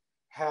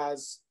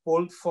has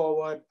pulled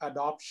forward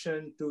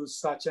adoption to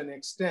such an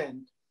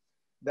extent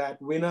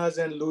that winners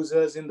and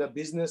losers in the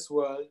business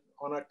world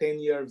on a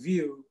 10-year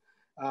view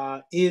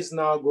is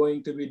now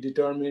going to be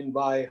determined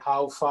by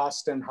how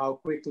fast and how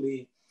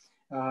quickly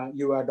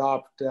you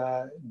adopt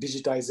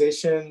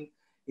digitization,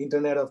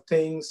 Internet of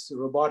Things,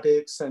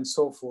 robotics, and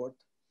so forth.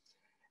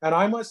 And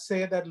I must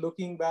say that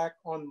looking back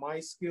on my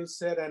skill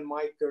set and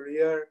my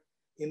career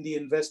in the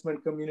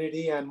investment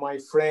community and my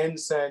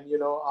friends and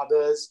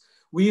others,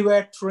 we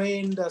were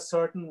trained a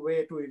certain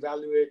way to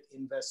evaluate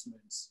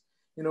investments.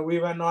 We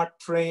were not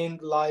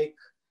trained like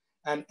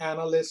an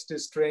analyst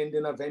is trained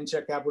in a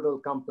venture capital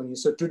company.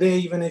 So today,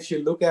 even if you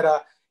look at an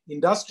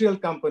industrial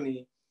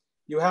company,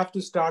 you have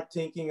to start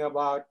thinking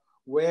about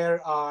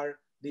where are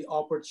the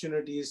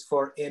opportunities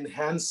for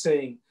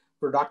enhancing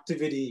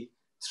productivity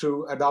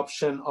through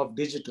adoption of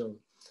digital.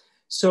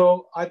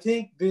 So I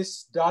think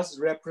this does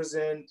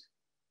represent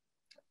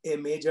a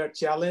major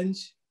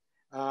challenge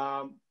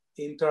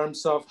in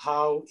terms of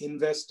how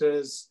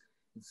investors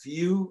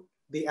view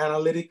the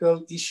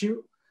analytical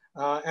issue.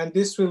 And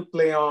this will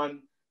play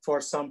on for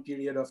some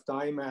period of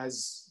time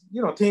as,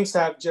 things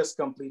have just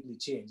completely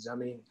changed. I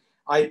mean,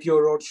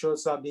 IPO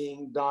roadshows are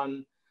being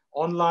done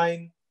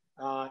online.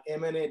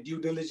 M&A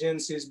due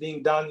diligence is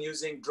being done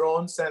using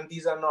drones, and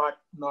these are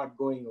not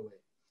going away.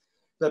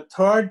 The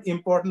third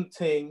important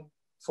thing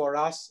for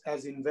us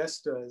as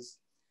investors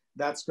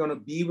that's going to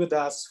be with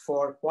us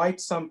for quite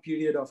some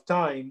period of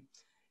time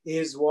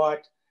is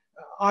what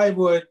I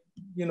would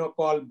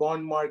call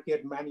bond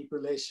market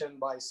manipulation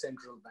by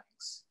central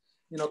banks.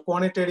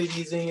 Quantitative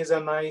easing is a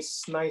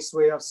nice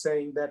way of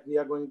saying that we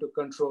are going to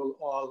control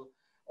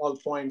all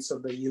points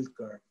of the yield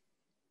curve.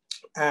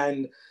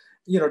 And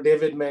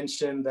David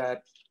mentioned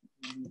that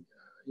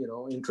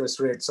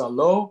interest rates are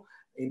low.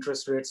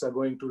 Interest rates are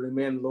going to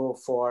remain low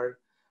for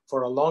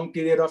a long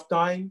period of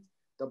time.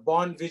 The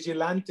bond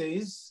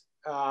vigilantes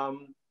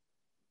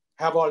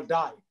have all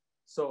died.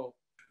 So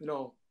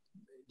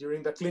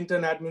during the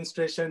Clinton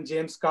administration,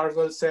 James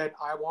Carville said,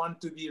 I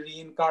want to be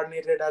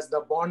reincarnated as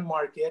the bond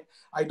market.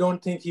 I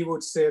don't think he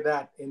would say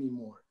that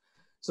anymore.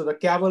 So the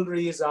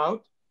cavalry is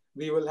out.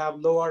 We will have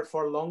lower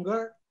for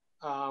longer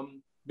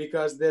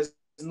because there's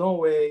no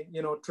way,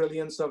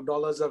 trillions of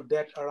dollars of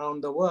debt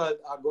around the world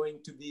are going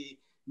to be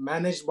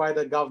managed by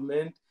the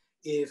government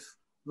if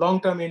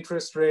long-term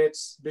interest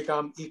rates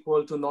become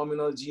equal to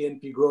nominal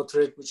GNP growth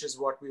rate, which is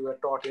what we were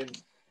taught in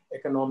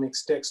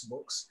economics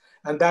textbooks.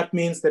 And that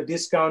means the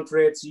discount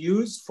rates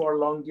used for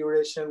long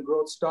duration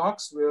growth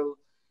stocks will,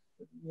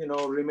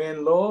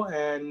 remain low,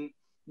 and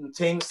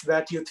things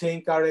that you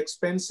think are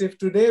expensive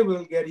today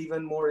will get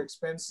even more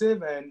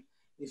expensive. And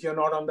if you're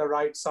not on the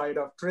right side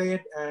of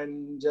trade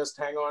and just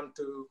hang on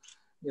to,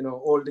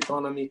 old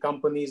economy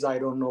companies, I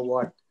don't know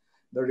what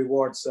the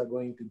rewards are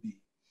going to be.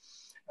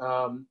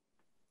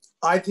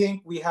 I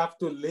think we have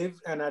to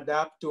live and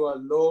adapt to a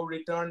low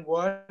return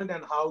world.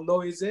 And how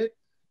low is it?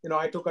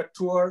 I took a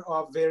tour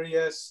of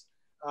various,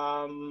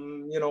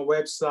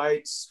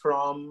 websites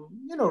from,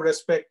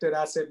 respected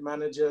asset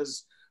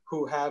managers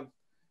who have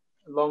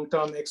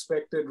long-term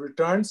expected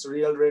returns,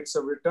 real rates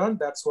of return.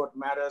 That's what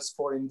matters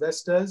for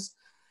investors.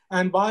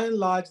 And by and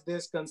large,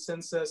 there's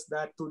consensus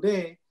that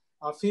today,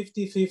 a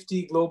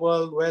 50-50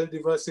 global,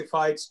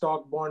 well-diversified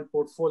stock bond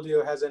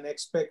portfolio has an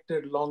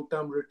expected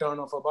long-term return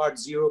of about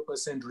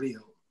 0%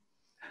 real.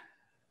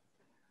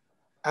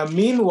 And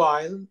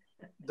meanwhile,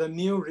 the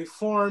new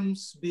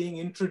reforms being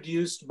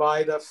introduced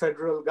by the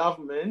federal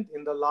government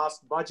in the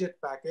last budget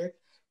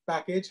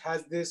package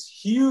has this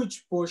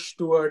huge push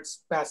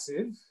towards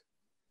passive.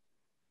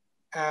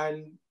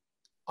 And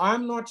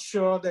I'm not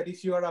sure that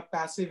if you are a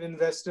passive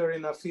investor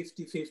in a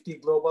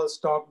 50-50 global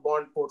stock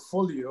bond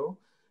portfolio,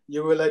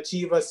 you will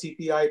achieve a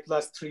CPI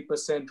plus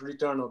 3%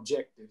 return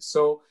objective.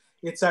 So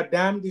it's a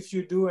damned if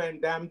you do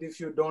and damned if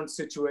you don't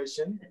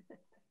situation.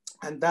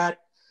 And that,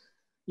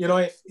 you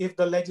know, if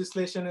the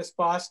legislation is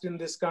passed in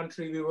this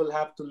country, we will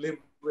have to live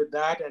with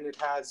that. And it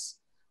has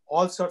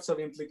all sorts of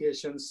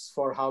implications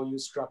for how you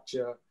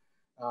structure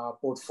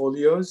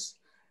portfolios.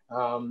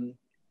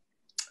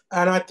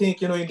 And I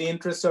think, you know, in the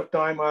interest of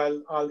time,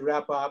 I'll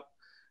wrap up.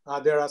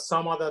 There are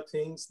some other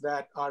things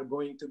that are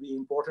going to be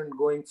important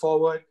going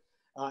forward.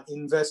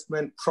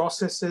 Investment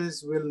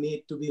processes will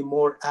need to be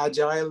more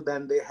agile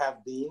than they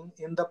have been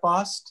in the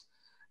past.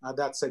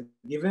 That's a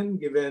given,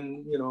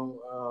 you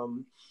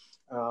know,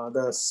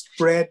 the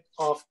spread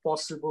of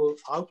possible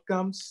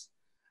outcomes.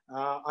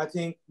 I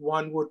think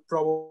one would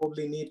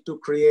probably need to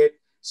create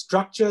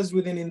structures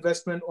within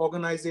investment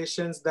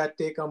organizations that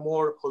take a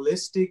more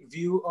holistic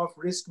view of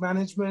risk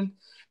management.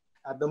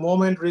 At the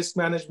moment, risk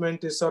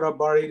management is sort of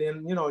buried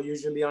in, you know,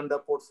 usually under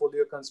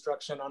portfolio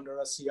construction under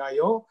a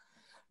CIO,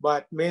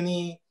 but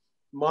many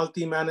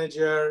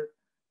multi-manager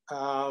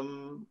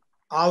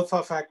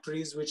alpha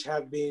factories, which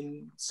have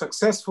been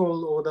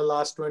successful over the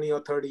last 20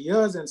 or 30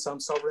 years, and some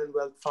sovereign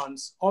wealth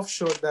funds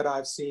offshore that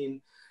I've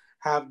seen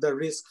have the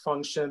risk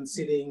function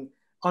sitting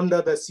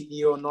under the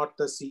CEO, not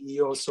the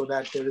CEO, so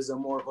that there is a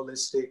more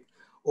holistic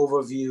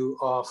overview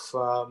of,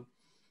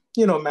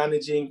 you know,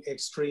 managing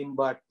extreme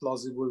but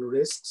plausible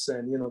risks.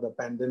 And, you know, the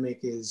pandemic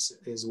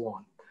is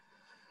one.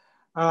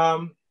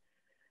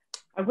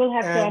 I will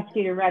have to ask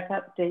you to wrap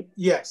up, Deep.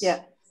 Yes.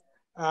 Yeah.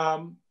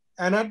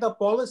 And at the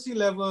policy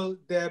level,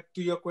 Deb,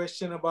 to your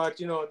question about,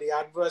 you know, the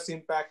adverse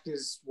impact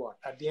is what?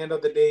 At the end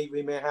of the day,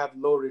 we may have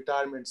low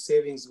retirement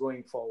savings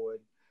going forward.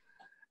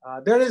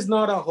 There is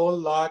not a whole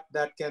lot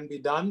that can be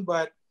done,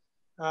 but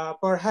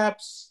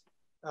perhaps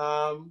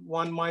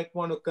one might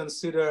want to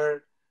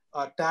consider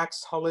a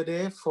tax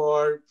holiday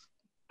for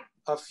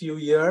a few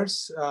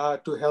years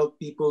to help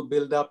people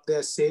build up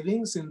their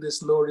savings in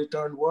this low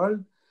return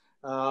world.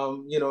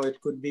 You know,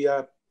 it could be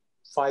a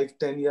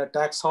 5-10 year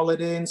tax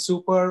holiday in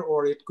super,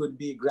 or it could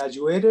be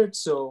graduated.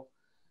 So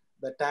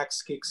the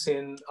tax kicks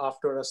in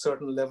after a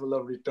certain level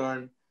of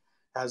return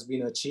has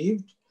been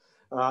achieved.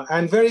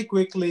 And very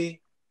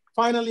quickly,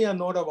 finally, a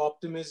note of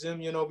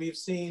optimism. You know, we've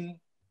seen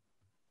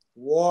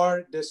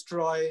war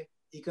destroy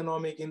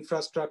economic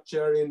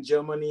infrastructure in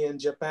Germany and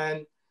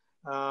Japan,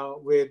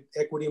 with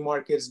equity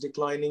markets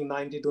declining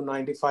 90 to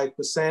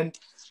 95%.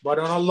 But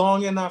on a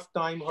long enough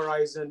time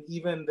horizon,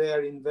 even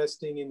there,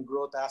 investing in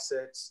growth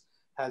assets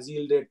has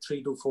yielded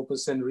 3 to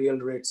 4% real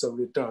rates of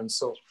return.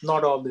 So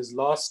not all is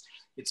lost.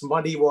 It's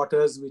muddy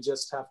waters. We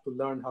just have to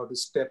learn how to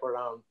step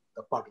around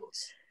the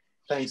puddles.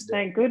 Thanks, Dave.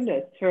 Thank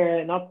goodness for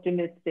an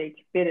optimistic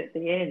bit at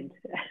the end.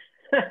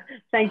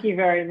 Thank you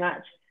very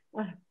much.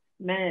 Oh,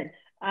 man,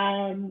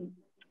 I'm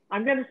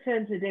going to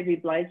turn to Debbie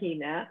Blakey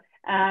now.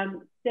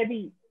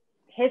 Debbie,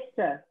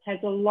 HESTA has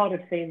a lot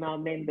of female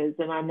members,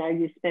 and I know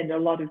you spend a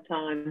lot of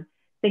time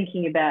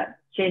thinking about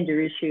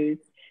gender issues.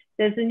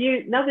 There's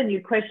another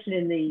new question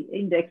in the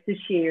index this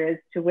year as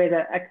to whether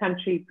a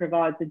country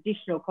provides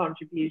additional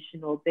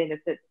contribution or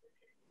benefits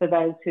for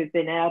those who've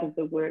been out of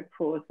the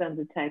workforce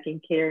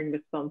undertaking caring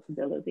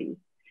responsibilities.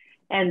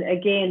 And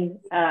again,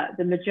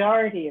 the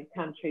majority of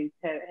countries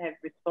have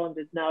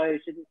responded no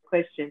to this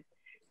question.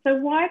 So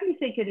why do you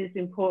think it is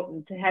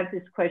important to have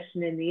this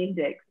question in the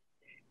index?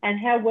 And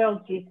how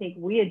well do you think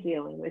we're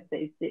dealing with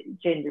these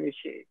gender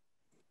issues?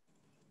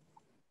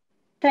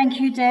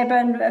 Thank you, Deb.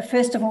 And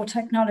first of all, to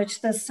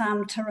acknowledge this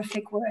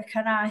terrific work.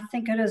 And I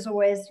think it is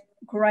always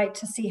great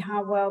to see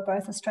how well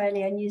both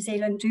Australia and New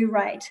Zealand do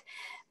rate,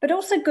 but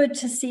also good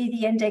to see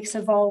the index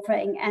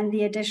evolving and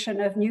the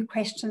addition of new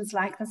questions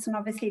like this. And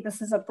obviously,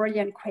 this is a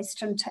brilliant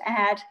question to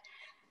add.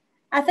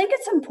 I think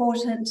it's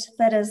important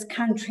that as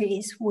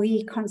countries,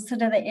 we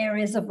consider the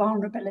areas of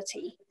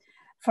vulnerability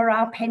for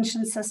our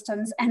pension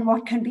systems and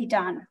what can be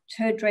done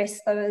to address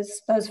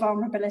those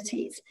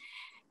vulnerabilities.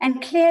 And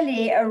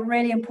clearly, a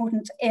really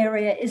important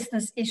area is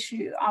this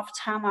issue of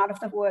time out of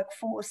the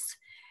workforce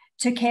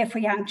to care for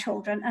young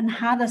children and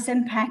how this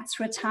impacts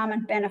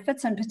retirement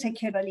benefits, and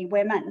particularly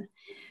women.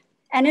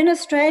 And in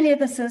Australia,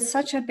 this is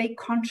such a big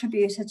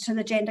contributor to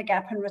the gender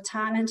gap in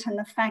retirement, and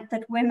the fact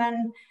that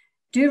women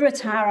do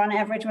retire on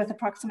average with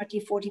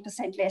approximately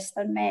 40% less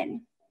than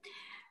men.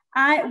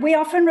 We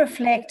often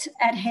reflect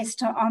at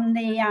HESTA on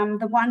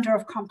the wonder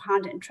of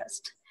compound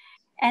interest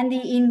and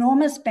the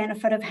enormous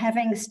benefit of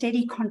having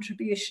steady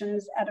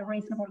contributions at a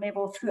reasonable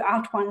level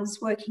throughout one's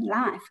working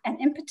life.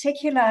 And in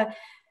particular,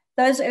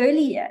 those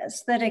early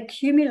years that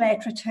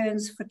accumulate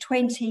returns for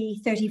 20,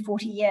 30,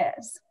 40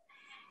 years.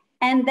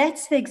 And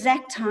that's the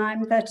exact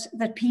time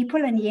that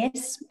people, and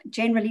yes,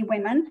 generally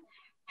women,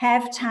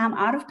 have time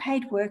out of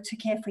paid work to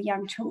care for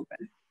young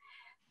children.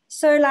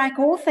 So like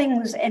all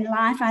things in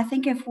life, I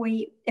think if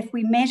we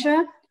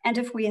measure and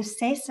if we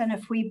assess and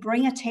if we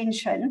bring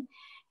attention,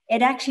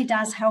 it actually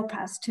does help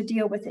us to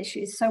deal with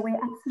issues. So we're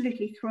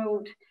absolutely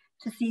thrilled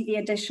to see the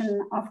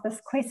addition of this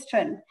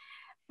question.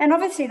 And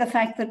obviously the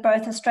fact that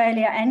both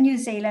Australia and New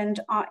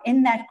Zealand are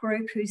in that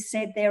group who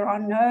said there are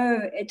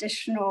no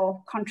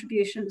additional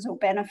contributions or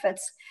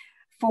benefits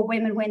for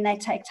women when they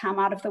take time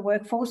out of the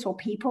workforce, or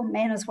people,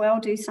 men as well,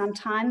 do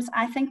sometimes,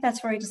 I think that's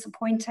very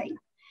disappointing.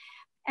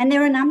 And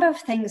there are a number of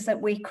things that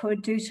we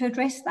could do to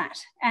address that.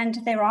 And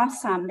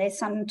there's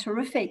some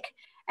terrific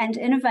and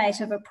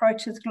innovative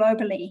approaches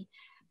globally.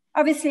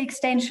 Obviously,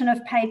 extension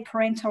of paid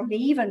parental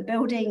leave and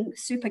building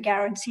super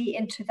guarantee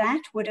into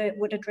that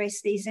would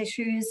address these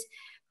issues.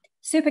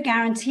 Super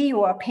guarantee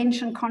or a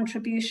pension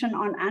contribution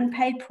on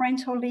unpaid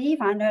parental leave.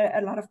 I know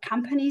a lot of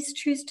companies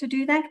choose to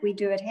do that. We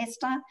do at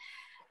HESTA.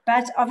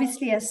 But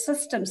obviously a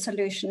system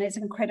solution is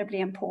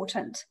incredibly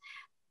important.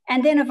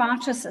 And then a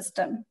voucher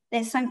system.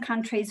 There's some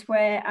countries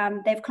where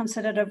they've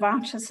considered a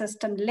voucher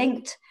system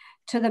linked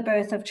to the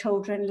birth of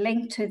children,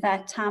 linked to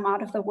that time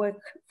out of the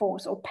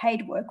workforce or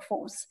paid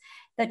workforce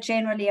that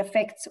generally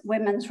affects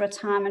women's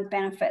retirement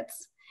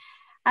benefits.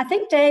 I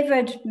think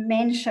David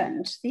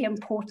mentioned the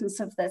importance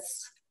of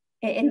this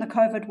in the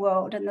COVID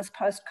world, in this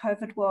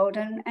post-COVID world,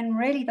 and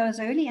really those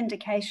early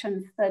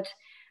indications that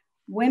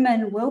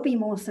women will be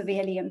more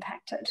severely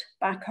impacted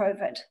by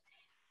COVID,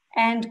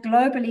 and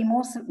globally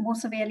more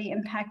severely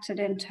impacted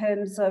in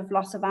terms of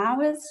loss of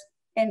hours,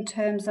 in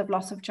terms of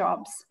loss of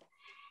jobs.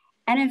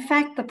 And in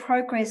fact, the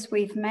progress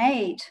we've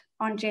made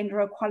on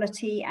gender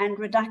equality and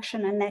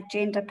reduction in that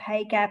gender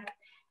pay gap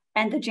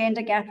and the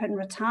gender gap in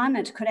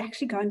retirement could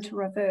actually go into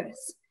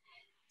reverse.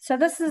 So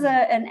this is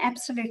an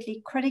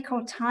absolutely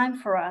critical time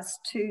for us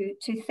to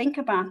think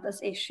about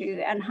this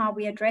issue and how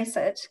we address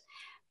it.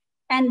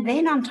 And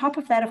then on top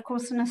of that, of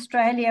course, in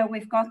Australia,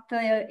 we've got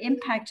the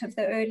impact of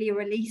the early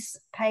release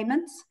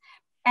payments.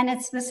 And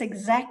it's this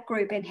exact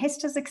group, in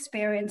HESTA's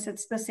experience,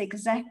 it's this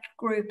exact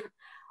group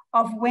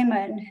of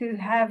women who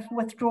have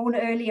withdrawn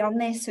early on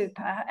their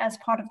super as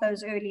part of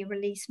those early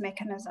release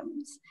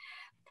mechanisms.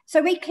 So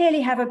we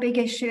clearly have a big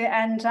issue,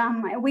 and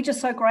we're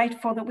just so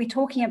grateful that we're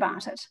talking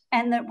about it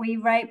and that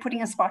we're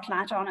putting a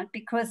spotlight on it,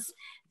 because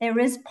there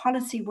is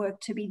policy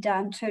work to be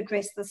done to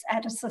address this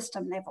at a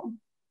system level.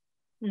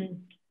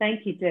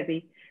 Thank you,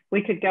 Debbie.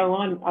 We could go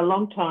on a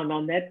long time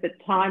on that, but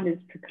time is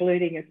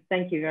precluding us.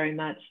 Thank you very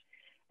much.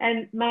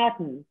 And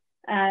Martin,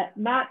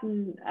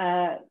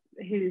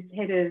 who's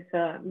head of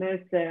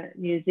Mercer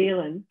New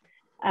Zealand,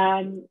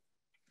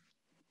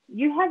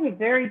 you have a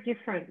very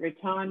different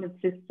retirement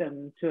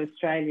system to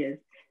Australia's,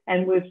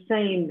 and we've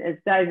seen, as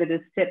David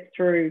has stepped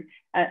through,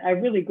 a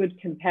really good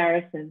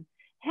comparison.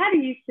 How do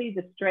you see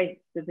the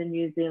strengths of the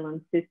New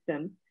Zealand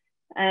system?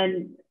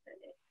 And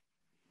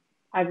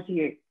over to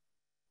you.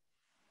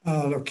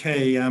 Oh,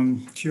 okay.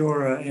 Kia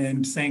ora,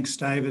 and thanks,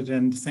 David,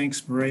 and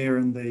thanks, Maria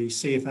and the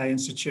CFA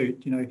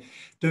Institute. You know,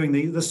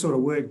 doing this sort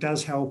of work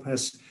does help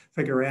us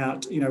figure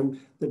out, you know,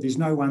 that there's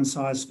no one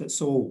size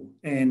fits all,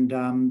 and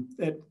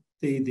that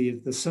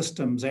the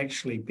systems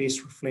actually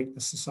best reflect the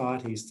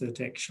societies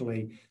that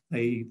actually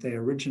they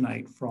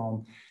originate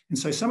from. And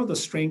so some of the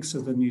strengths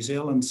of the New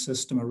Zealand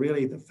system are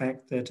really the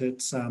fact that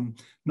it's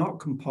not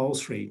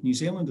compulsory. New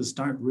Zealanders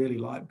don't really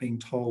like being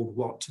told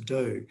what to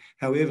do.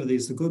 However,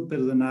 there's the good bit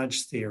of the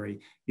nudge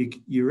theory.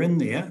 You're in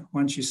there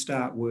once you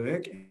start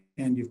work,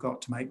 and you've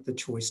got to make the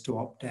choice to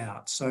opt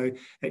out. So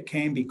it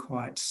can be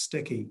quite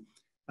sticky.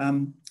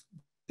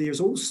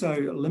 There's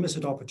also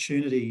limited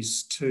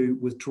opportunities to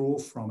withdraw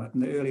from it.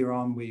 And earlier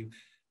on, we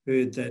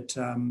heard that,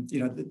 you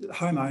know, the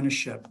home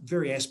ownership,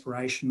 very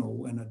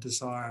aspirational and a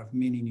desire of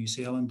many New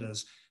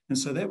Zealanders. And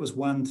so that was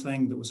one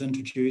thing that was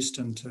introduced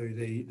into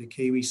the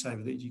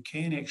KiwiSaver, that you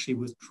can actually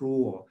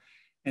withdraw.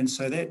 And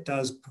so that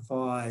does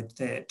provide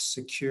that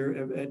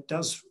it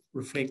does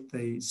reflect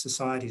the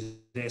society's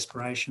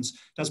aspirations,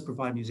 does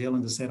provide New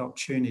Zealanders that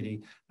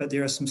opportunity, but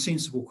there are some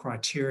sensible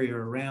criteria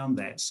around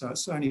that. So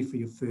it's only for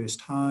your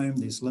first home.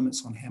 There's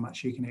limits on how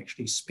much you can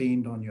actually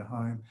spend on your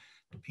home,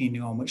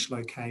 depending on which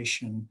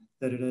location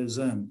that it is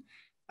in.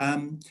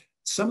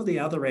 Some of the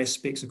other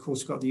aspects, of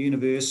course, we've got the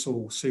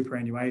universal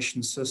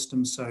superannuation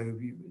system, so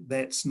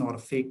that's not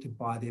affected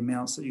by the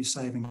amounts that you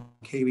save in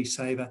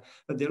KiwiSaver.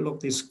 But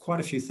there's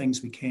quite a few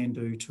things we can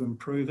do to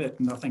improve it,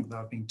 and I think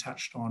they've been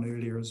touched on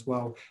earlier as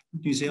well.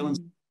 New Zealand's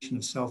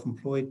of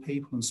self-employed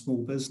people and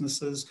small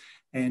businesses,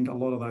 and a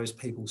lot of those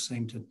people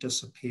seem to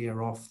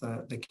disappear off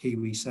the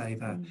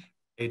KiwiSaver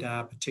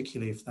radar,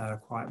 particularly if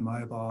they're quite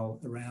mobile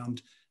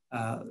around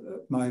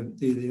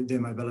their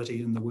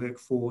mobility in the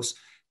workforce.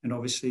 And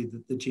obviously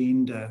the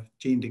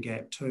gender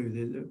gap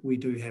too. We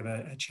do have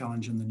a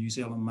challenge in the New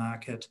Zealand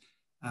market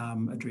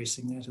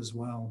addressing that as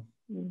well.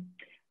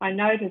 I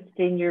noticed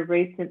in your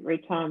recent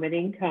retirement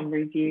income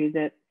review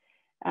that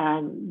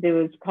there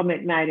was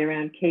comment made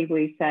around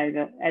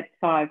KiwiSaver at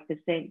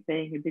 5%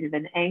 being a bit of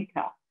an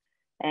anchor,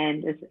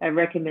 and a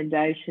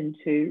recommendation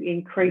to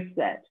increase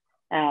that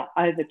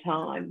over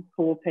time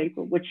for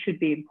people, which should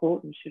be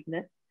important, shouldn't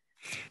it?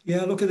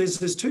 Yeah, look,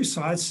 there's two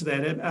sides to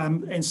that,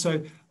 and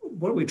so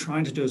what we're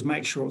trying to do is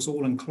make sure it's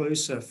all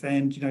inclusive.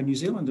 And you know, New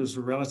Zealand is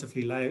a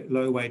relatively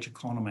low wage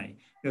economy.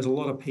 There's a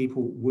lot of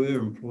people were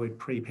employed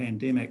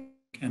pre-pandemic,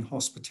 and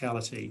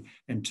hospitality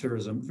and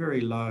tourism,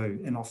 very low,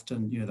 and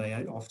often, they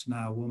often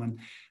are women,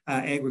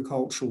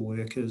 agricultural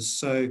workers.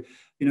 So,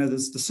 the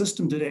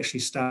system did actually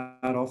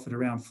start off at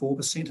around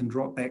 4% and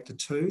drop back to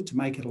 2% to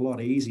make it a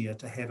lot easier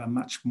to have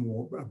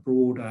a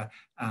broader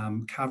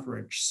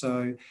coverage.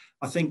 So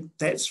I think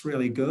that's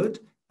really good.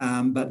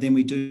 But then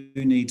we do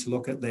need to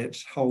look at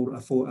that whole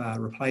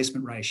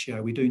replacement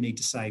ratio. We do need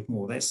to save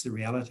more. That's the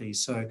reality.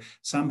 So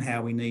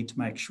somehow we need to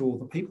make sure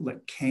the people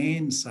that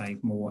can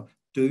save more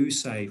do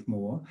save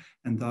more,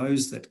 and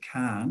those that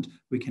can't,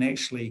 we can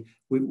actually,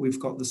 we've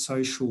got the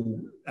social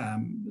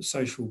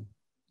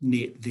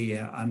net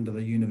there under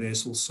the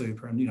universal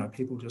super, and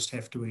people just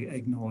have to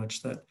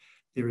acknowledge that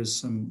there is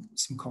some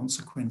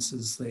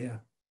consequences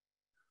there.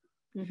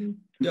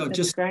 Mm-hmm.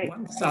 Just great.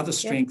 one other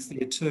strength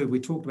there too. We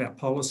talked about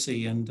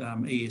policy and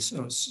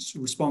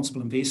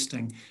responsible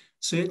investing.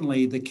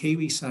 Certainly, the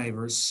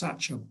KiwiSaver is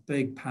such a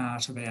big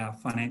part of our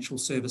financial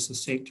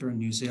services sector in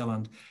New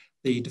Zealand.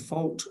 The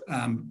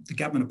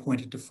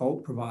government-appointed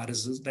default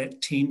providers,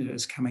 that tender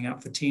is coming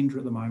up for tender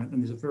at the moment,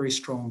 and there's a very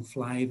strong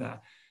flavour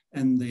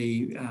in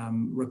the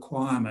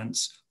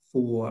requirements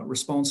for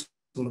responsible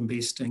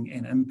investing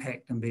and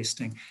impact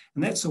investing,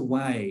 and that's a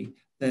way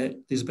that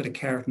there's a bit of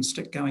carrot and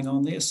stick going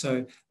on there.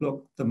 So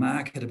look, the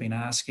market have been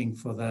asking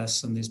for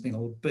this, and there's been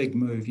a big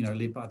move,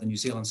 led by the New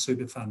Zealand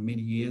Super Fund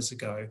many years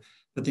ago.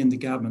 But then the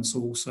government's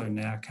also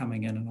now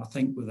coming in, and I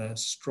think with a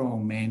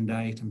strong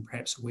mandate and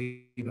perhaps a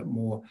wee bit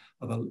more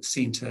of a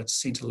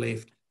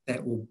centre-left,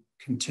 that will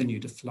continue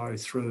to flow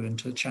through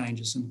into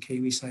changes in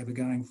KiwiSaver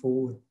going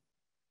forward.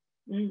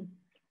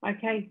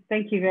 Okay,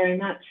 thank you very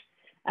much.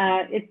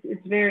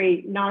 It's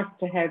very nice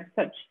to have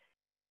such,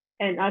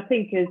 and I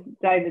think as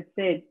David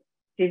said,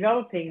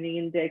 developing the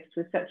index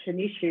was such an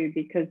issue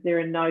because there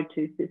are no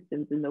two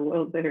systems in the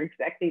world that are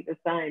exactly the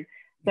same.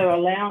 So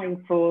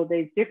allowing for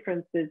these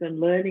differences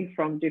and learning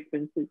from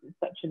differences is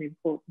such an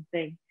important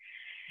thing.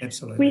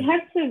 Absolutely. We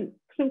have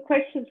some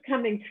questions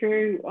coming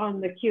through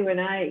on the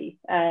Q&A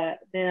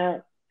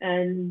now,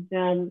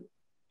 and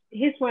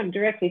here's one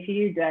directly for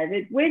you,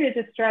 David. Where did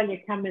Australia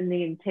come in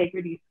the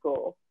integrity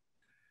score?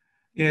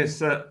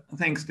 Yes,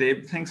 thanks,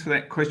 Deb. Thanks for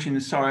that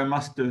question. Sorry, I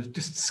must have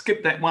just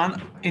skipped that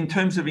one. In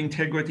terms of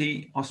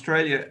integrity,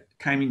 Australia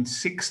came in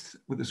 6th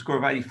with a score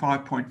of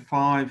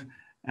 85.5.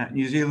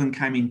 New Zealand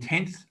came in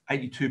 10th,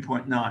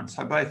 82.9.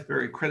 So both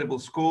very credible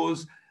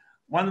scores.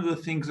 One of the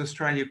things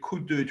Australia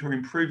could do to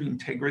improve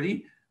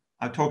integrity,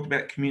 I talked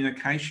about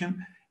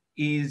communication,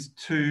 is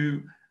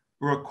to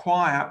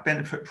require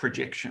benefit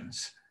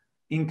projections,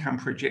 income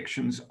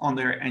projections on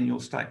their annual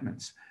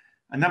statements.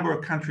 A number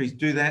of countries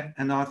do that,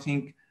 and I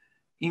think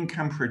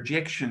income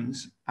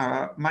projections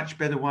are a much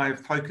better way of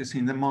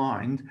focusing the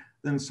mind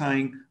than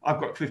saying, I've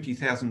got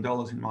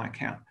 $50,000 in my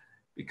account.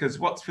 Because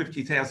what's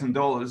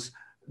 $50,000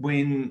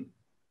 when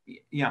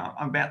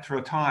I'm about to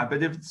retire?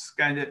 But if it's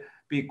going to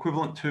be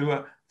equivalent to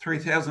a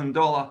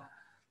 $3,000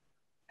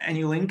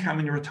 annual income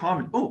in your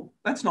retirement, oh,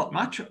 that's not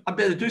much. I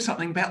better do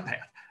something about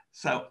that.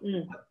 So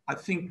I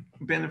think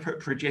benefit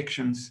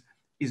projections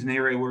is an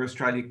area where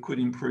Australia could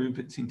improve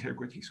its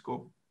integrity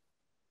score.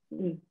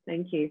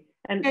 Thank you.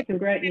 And some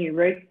great new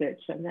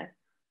research on that.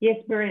 Yes,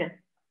 Maria.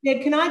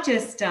 Deb, can I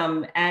just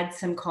add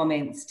some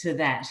comments to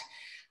that?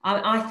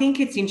 I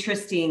think it's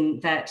interesting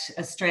that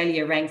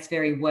Australia ranks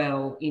very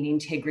well in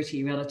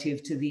integrity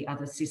relative to the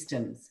other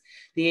systems.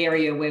 The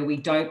area where we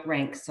don't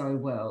rank so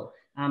well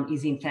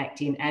is in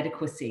fact in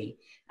adequacy.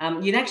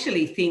 You'd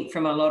actually think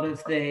from a lot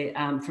of the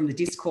from the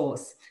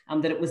discourse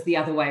that it was the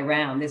other way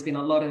around. There's been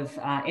a lot of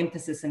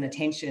emphasis and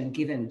attention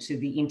given to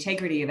the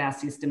integrity of our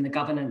system, the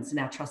governance and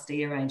our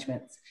trustee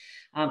arrangements.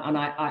 And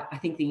I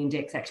think the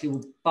index actually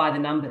will, by the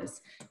numbers,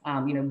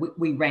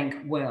 we rank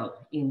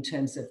well in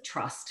terms of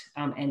trust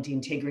and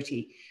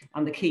integrity.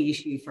 The key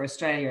issue for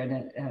Australia,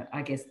 and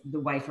I guess the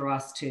way for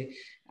us to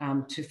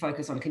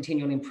focus on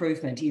continual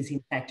improvement is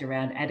in fact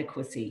around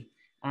adequacy.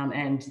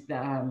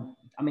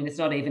 I mean, it's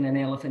not even an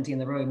elephant in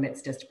the room.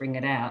 Let's just bring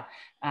it out.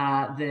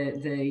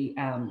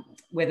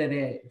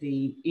 Whether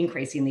the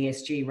increase in the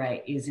SG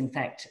rate is in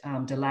fact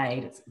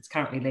delayed, it's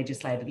currently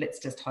legislated. Let's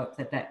just hope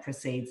that that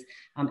proceeds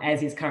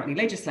as is currently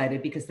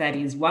legislated, because that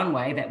is one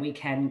way that we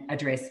can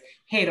address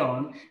head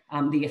on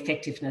the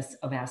effectiveness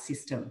of our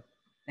system.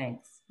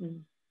 Thanks.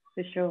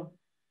 For sure.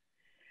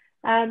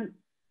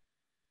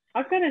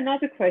 I've got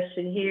another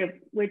question here,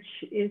 which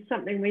is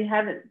something we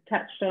haven't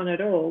touched on at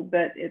all,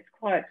 but it's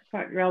quite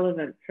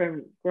relevant,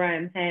 from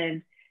Graham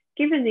Hand.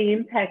 Given the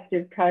impact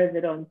of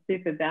COVID on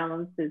super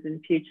balances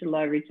and future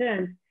low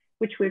returns,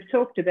 which we've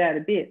talked about a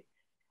bit,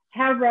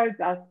 how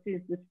robust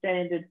is the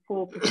standard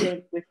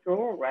 4%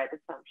 withdrawal rate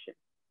assumption?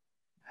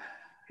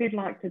 Who'd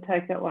like to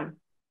take that one?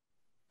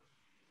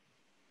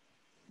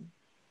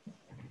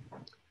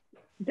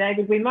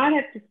 David, we might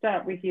have to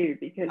start with you,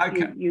 because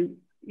you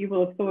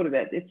will have thought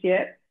about this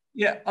yet.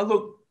 Yeah,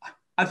 look,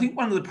 I think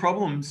one of the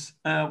problems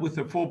with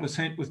the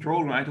 4%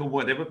 withdrawal rate, or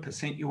whatever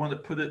percent you want to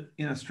put it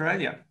in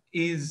Australia,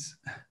 is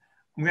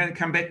I'm going to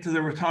come back to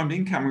the retirement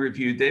income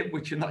review, Deb,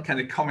 which you're not going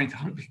to comment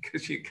on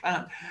because you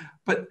can't.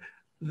 But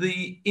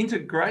the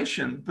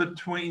integration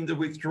between the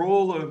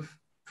withdrawal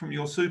from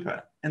your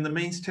super and the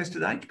means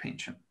tested age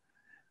pension,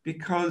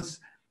 because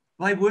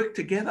they work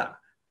together.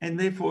 And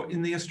therefore,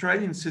 in the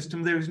Australian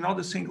system, there is not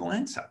a single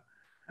answer.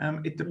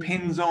 It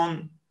depends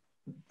on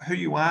who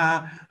you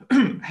are,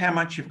 how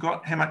much you've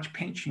got, how much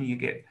pension you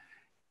get.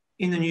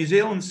 In the New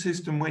Zealand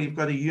system, where you've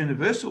got a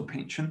universal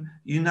pension,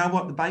 you know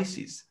what the base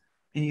is,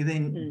 and you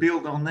then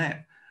build on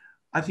that.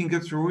 I think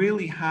it's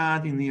really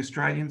hard in the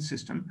Australian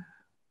system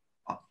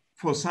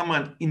for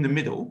someone in the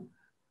middle.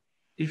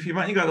 If you've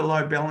only got a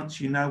low balance,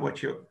 you know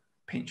what your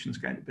pension's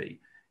going to be.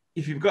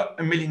 If you've got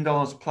 $1 million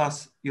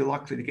plus, you're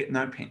likely to get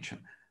no pension.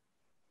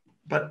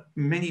 But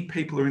many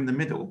people are in the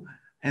middle,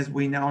 as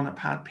we know, on a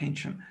part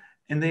pension.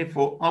 And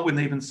therefore, I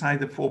wouldn't even say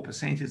that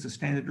 4% is a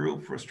standard rule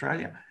for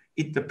Australia.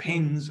 It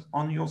depends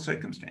on your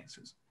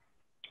circumstances.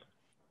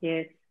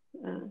 Yes,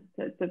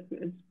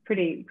 it's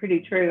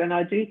pretty true. And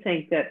I do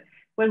think that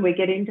when we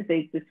get into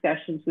these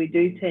discussions, we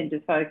do tend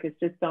to focus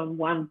just on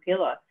one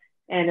pillar.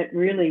 And it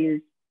really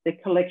is the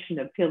collection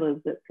of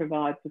pillars that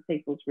provide for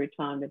people's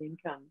retirement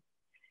income.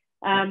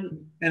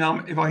 And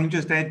if I can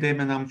just add, Deb,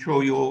 and I'm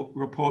sure your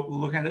report will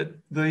look at it,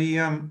 the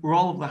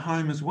role of the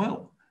home as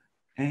well.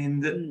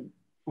 And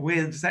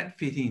where does that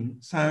fit in?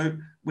 So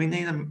we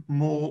need a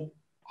more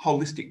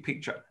holistic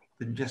picture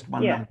than just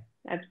one number.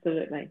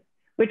 Absolutely.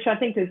 Which I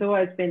think has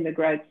always been the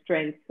great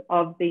strength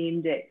of the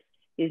index,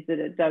 is that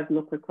it does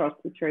look across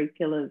the three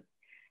pillars.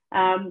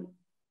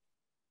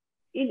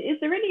 Is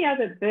there any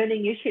other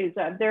burning issues?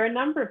 There are a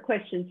number of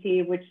questions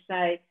here which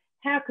say,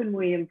 how can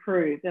we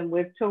improve? And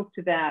we've talked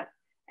about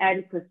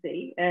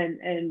adequacy,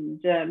 and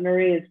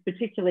Maria's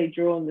particularly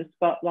drawn the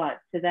spotlight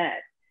to that.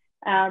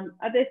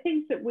 Are there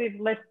things that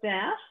we've left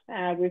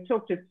out? We've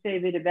talked a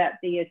fair bit about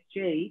the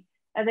ESG.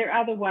 Are there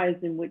other ways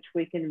in which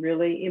we can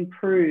really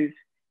improve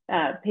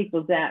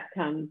people's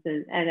outcomes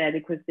and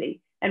adequacy?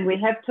 And we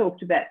have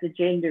talked about the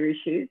gender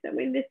issues. Are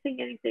we missing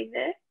anything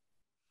there?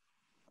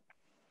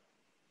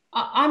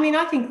 I mean,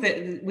 I think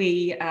that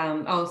we,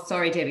 oh,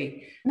 sorry,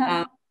 Debbie.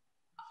 No.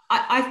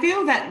 I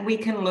feel that we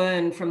can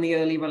learn from the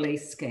early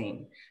release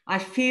scheme. I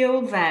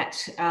feel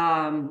that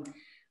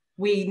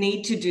we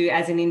need to do,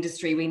 as an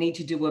industry, we need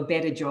to do a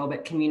better job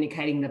at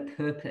communicating the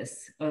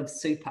purpose of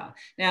super.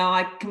 Now,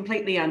 I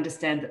completely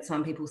understand that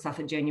some people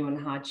suffer genuine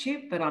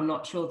hardship, but I'm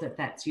not sure that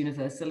that's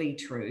universally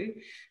true.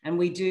 And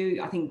we do,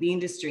 I think the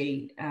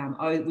industry,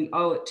 we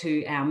owe it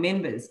to our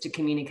members to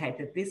communicate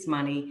that this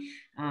money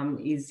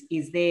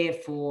is there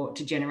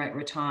to generate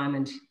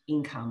retirement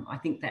income. I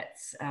think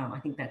that's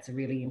a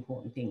really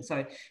important thing.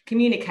 So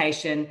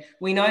communication,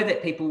 we know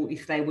that people,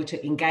 if they were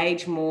to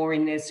engage more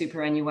in their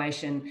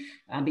superannuation,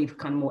 be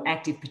kind of more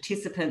active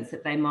participants,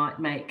 that they might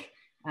make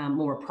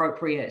more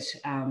appropriate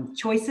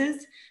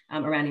choices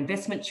around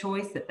investment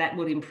choice, that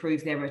would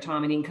improve their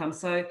retirement income.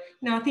 So, you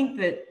know, I think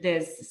that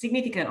there's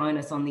significant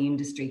onus on the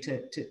industry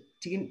to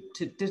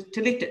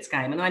lift its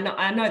game. And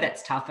I know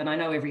that's tough, and I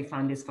know every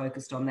fund is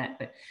focused on that,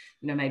 but,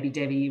 you know, maybe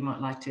Debbie, you might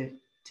like to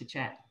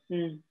chat.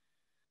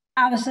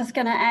 I was just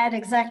going to add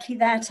exactly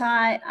that.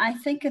 I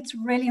think it's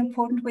really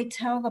important we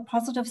tell the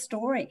positive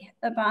story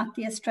about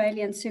the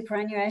Australian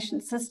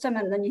superannuation system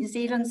and the New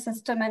Zealand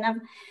system.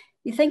 And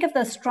you think of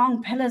the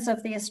strong pillars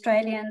of the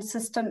Australian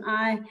system,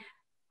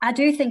 I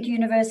do think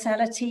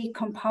universality,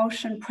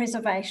 compulsion,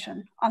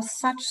 preservation are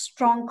such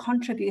strong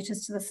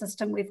contributors to the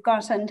system we've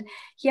got. And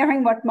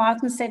hearing what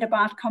Martin said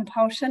about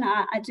compulsion,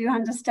 I do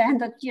understand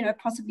that, you know,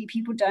 possibly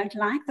people don't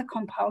like the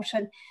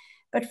compulsion.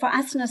 But for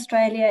us in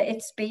Australia,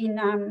 it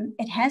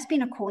has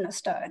been a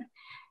cornerstone.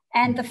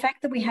 And the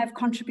fact that we have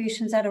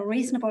contributions at a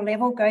reasonable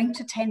level, going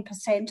to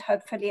 10%,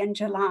 hopefully in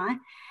July,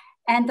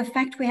 and the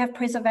fact we have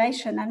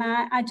preservation.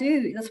 And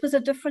this was a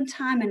different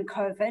time in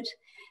COVID,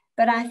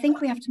 but I think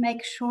we have to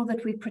make sure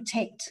that we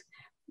protect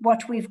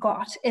what we've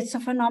got. It's a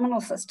phenomenal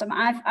system.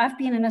 I've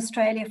been in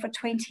Australia for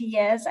 20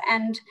 years,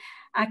 and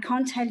I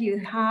can't tell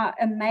you how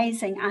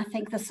amazing I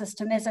think the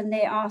system is. And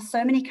there are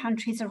so many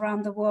countries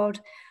around the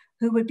world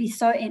who would be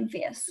so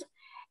envious.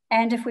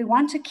 And if we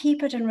want to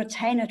keep it and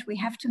retain it, we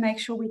have to make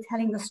sure we're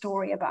telling the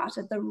story about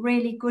it, the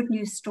really good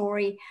news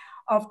story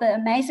of the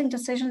amazing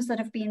decisions that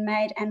have been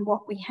made and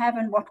what we have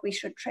and what we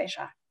should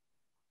treasure.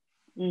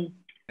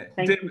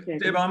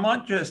 Deb, I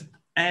might just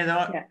add,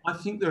 I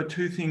think there are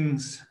two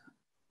things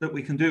that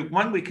we can do.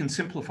 One, we can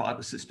simplify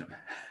the system.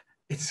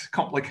 It's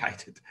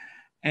complicated.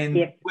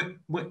 And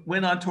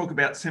when I talk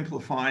about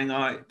simplifying,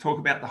 I talk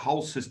about the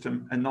whole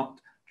system and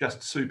not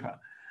just super.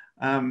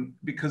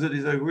 Because it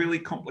is a really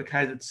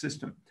complicated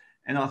system,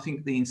 and I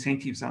think the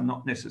incentives are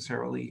not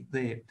necessarily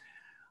there.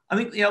 I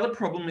think the other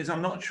problem is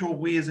I'm not sure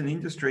we as an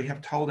industry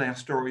have told our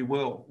story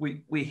well.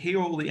 We hear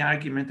all the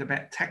argument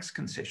about tax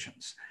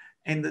concessions,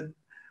 and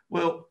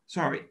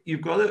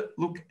you've got to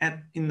look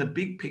at, in the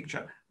big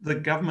picture, the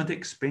government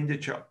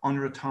expenditure on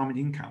retirement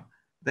income.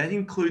 That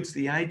includes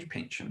the age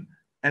pension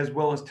as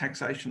well as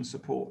taxation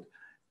support.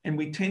 And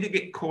we tend to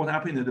get caught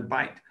up in a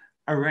debate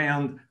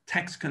around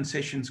tax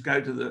concessions go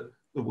to the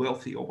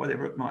wealthy or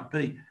whatever it might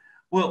be.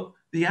 Well,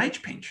 the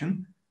age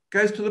pension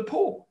goes to the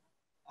poor.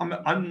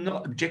 I'm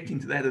not objecting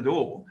to that at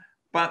all,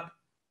 but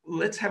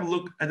let's have a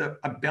look at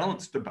a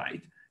balanced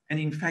debate. And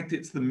in fact,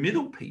 it's the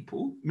middle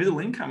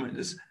income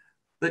earners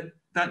that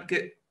don't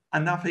get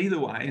enough either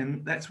way.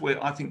 And that's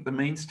where I think the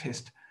means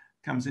test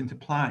comes into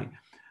play,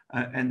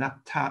 and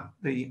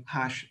the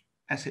harsh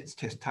assets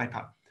test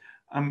taper.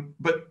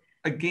 But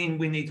again,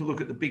 we need to look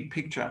at the big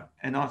picture.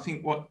 And I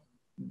think what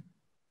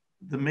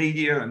the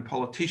media and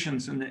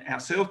politicians and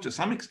ourselves to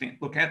some extent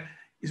look at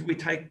is we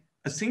take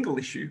a single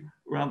issue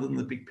rather than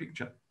the big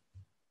picture.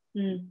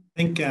 I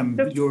think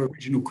your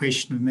original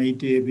question of me,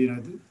 Deb,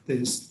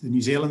 there's the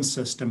New Zealand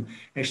system.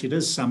 Actually, it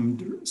is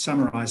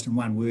summarised in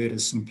one word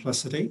as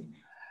simplicity.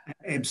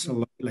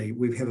 Absolutely.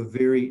 We have a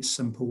very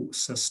simple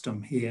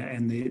system here,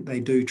 and they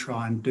do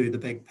try and do the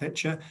big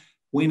picture.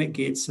 When it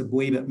gets a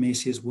wee bit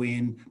messy is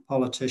when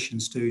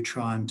politicians do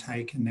try and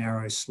take a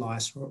narrow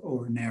slice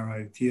or a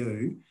narrow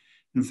view.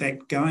 In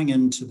fact, going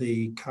into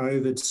the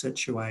COVID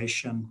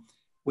situation,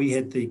 we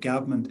had the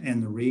government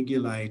and the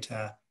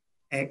regulator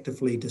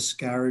actively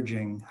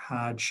discouraging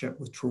hardship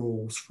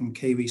withdrawals from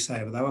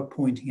KiwiSaver. They were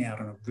pointing out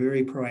in a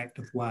very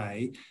proactive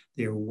way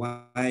there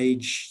are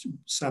wage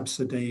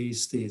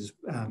subsidies, there's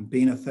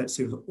benefits,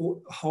 there's a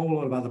whole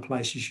lot of other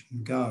places you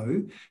can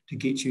go to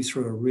get you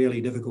through a really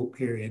difficult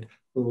period.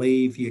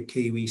 Leave your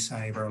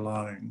KiwiSaver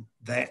alone.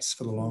 That's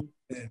for the long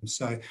term.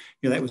 So,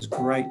 that was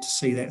great to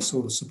see that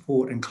sort of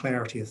support and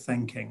clarity of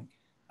thinking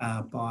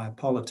by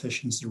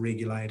politicians, the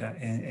regulator,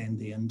 and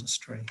the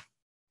industry.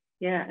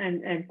 Yeah,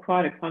 and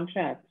quite a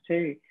contrast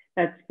too.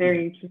 That's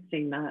very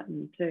interesting,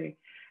 Martin, too.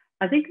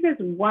 I think there's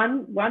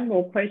one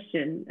more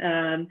question.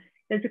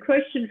 There's a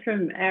question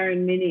from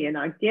Aaron Minnie, and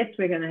I guess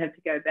we're going to have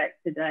to go back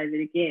to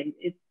David again.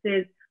 It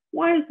says,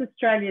 why is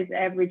Australia's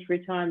average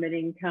retirement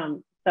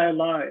income so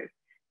low?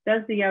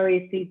 Does the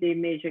OECD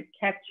measure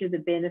capture the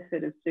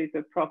benefit of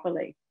super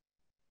properly?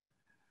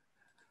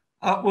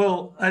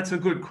 Well, that's a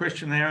good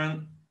question,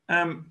 Aaron.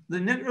 The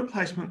net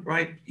replacement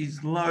rate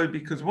is low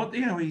because what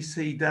the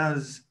OECD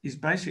does is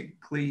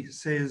basically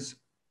says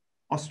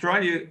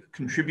Australia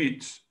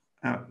contributes,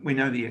 we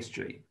know the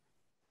SG.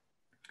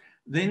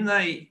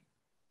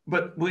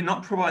 But we're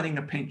not providing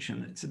a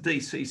pension. It's a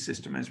DC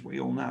system, as we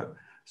all know.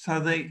 So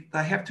they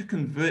have to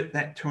convert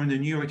that to an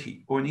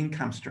annuity or an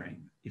income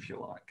stream, if you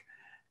like.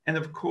 And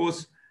of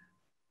course,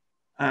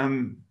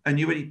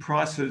 annuity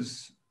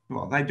prices,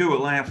 well, they do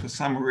allow for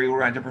some real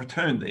rate of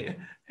return there,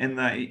 and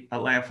they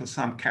allow for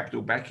some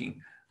capital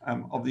backing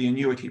of the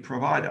annuity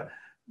provider,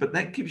 but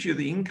that gives you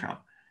the income.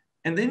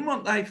 And then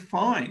what they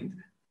find,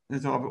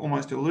 as I've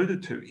almost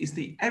alluded to, is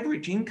the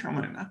average income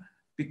earner,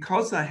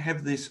 because they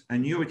have this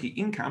annuity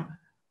income,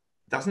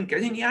 doesn't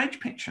get any age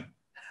pension.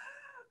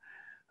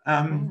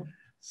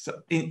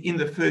 So in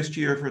the first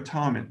year of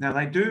retirement. Now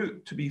they do,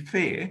 to be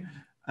fair,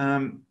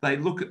 they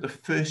look at the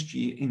first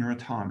year in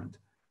retirement,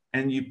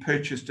 and you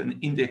purchased an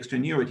indexed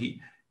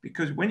annuity,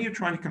 because when you're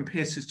trying to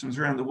compare systems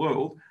around the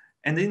world,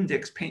 an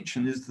indexed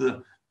pension is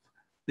the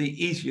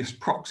easiest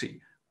proxy.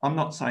 I'm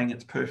not saying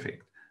it's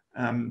perfect,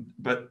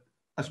 but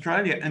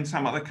Australia and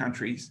some other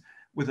countries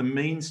with a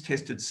means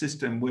tested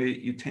system where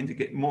you tend to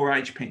get more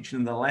age pension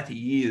in the latter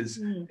years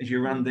as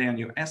you run down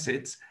your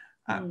assets,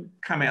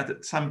 come out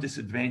at some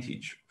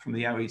disadvantage from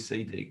the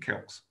OECD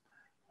calcs.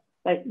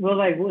 Well,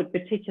 they would,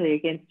 particularly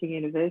against a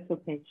universal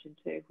pension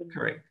too.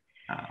 Correct.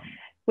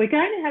 We're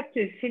going to have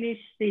to finish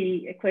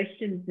the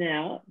questions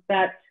now,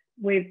 but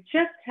we've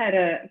just had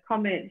a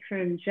comment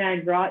from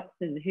Jane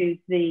Wrightson, who's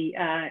the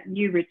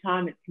new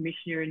Retirement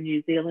Commissioner in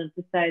New Zealand,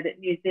 to say that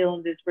New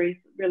Zealand is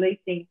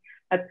releasing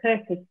a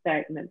purpose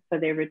statement for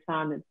their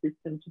retirement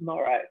system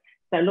tomorrow.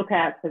 So look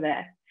out for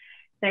that.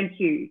 Thank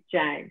you,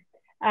 Jane.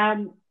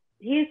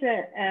 Here's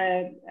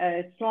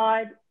a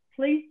slide.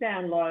 Please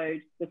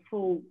download the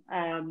full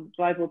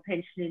Global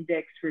Pension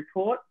Index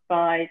report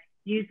by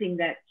using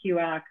that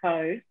QR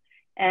code.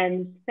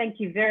 And thank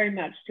you very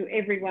much to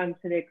everyone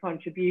for their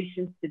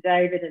contributions, to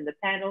David and the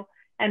panel,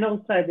 and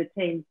also the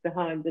teams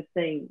behind the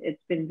scenes. It's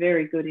been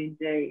very good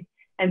indeed.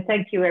 And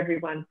thank you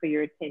everyone for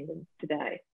your attendance today.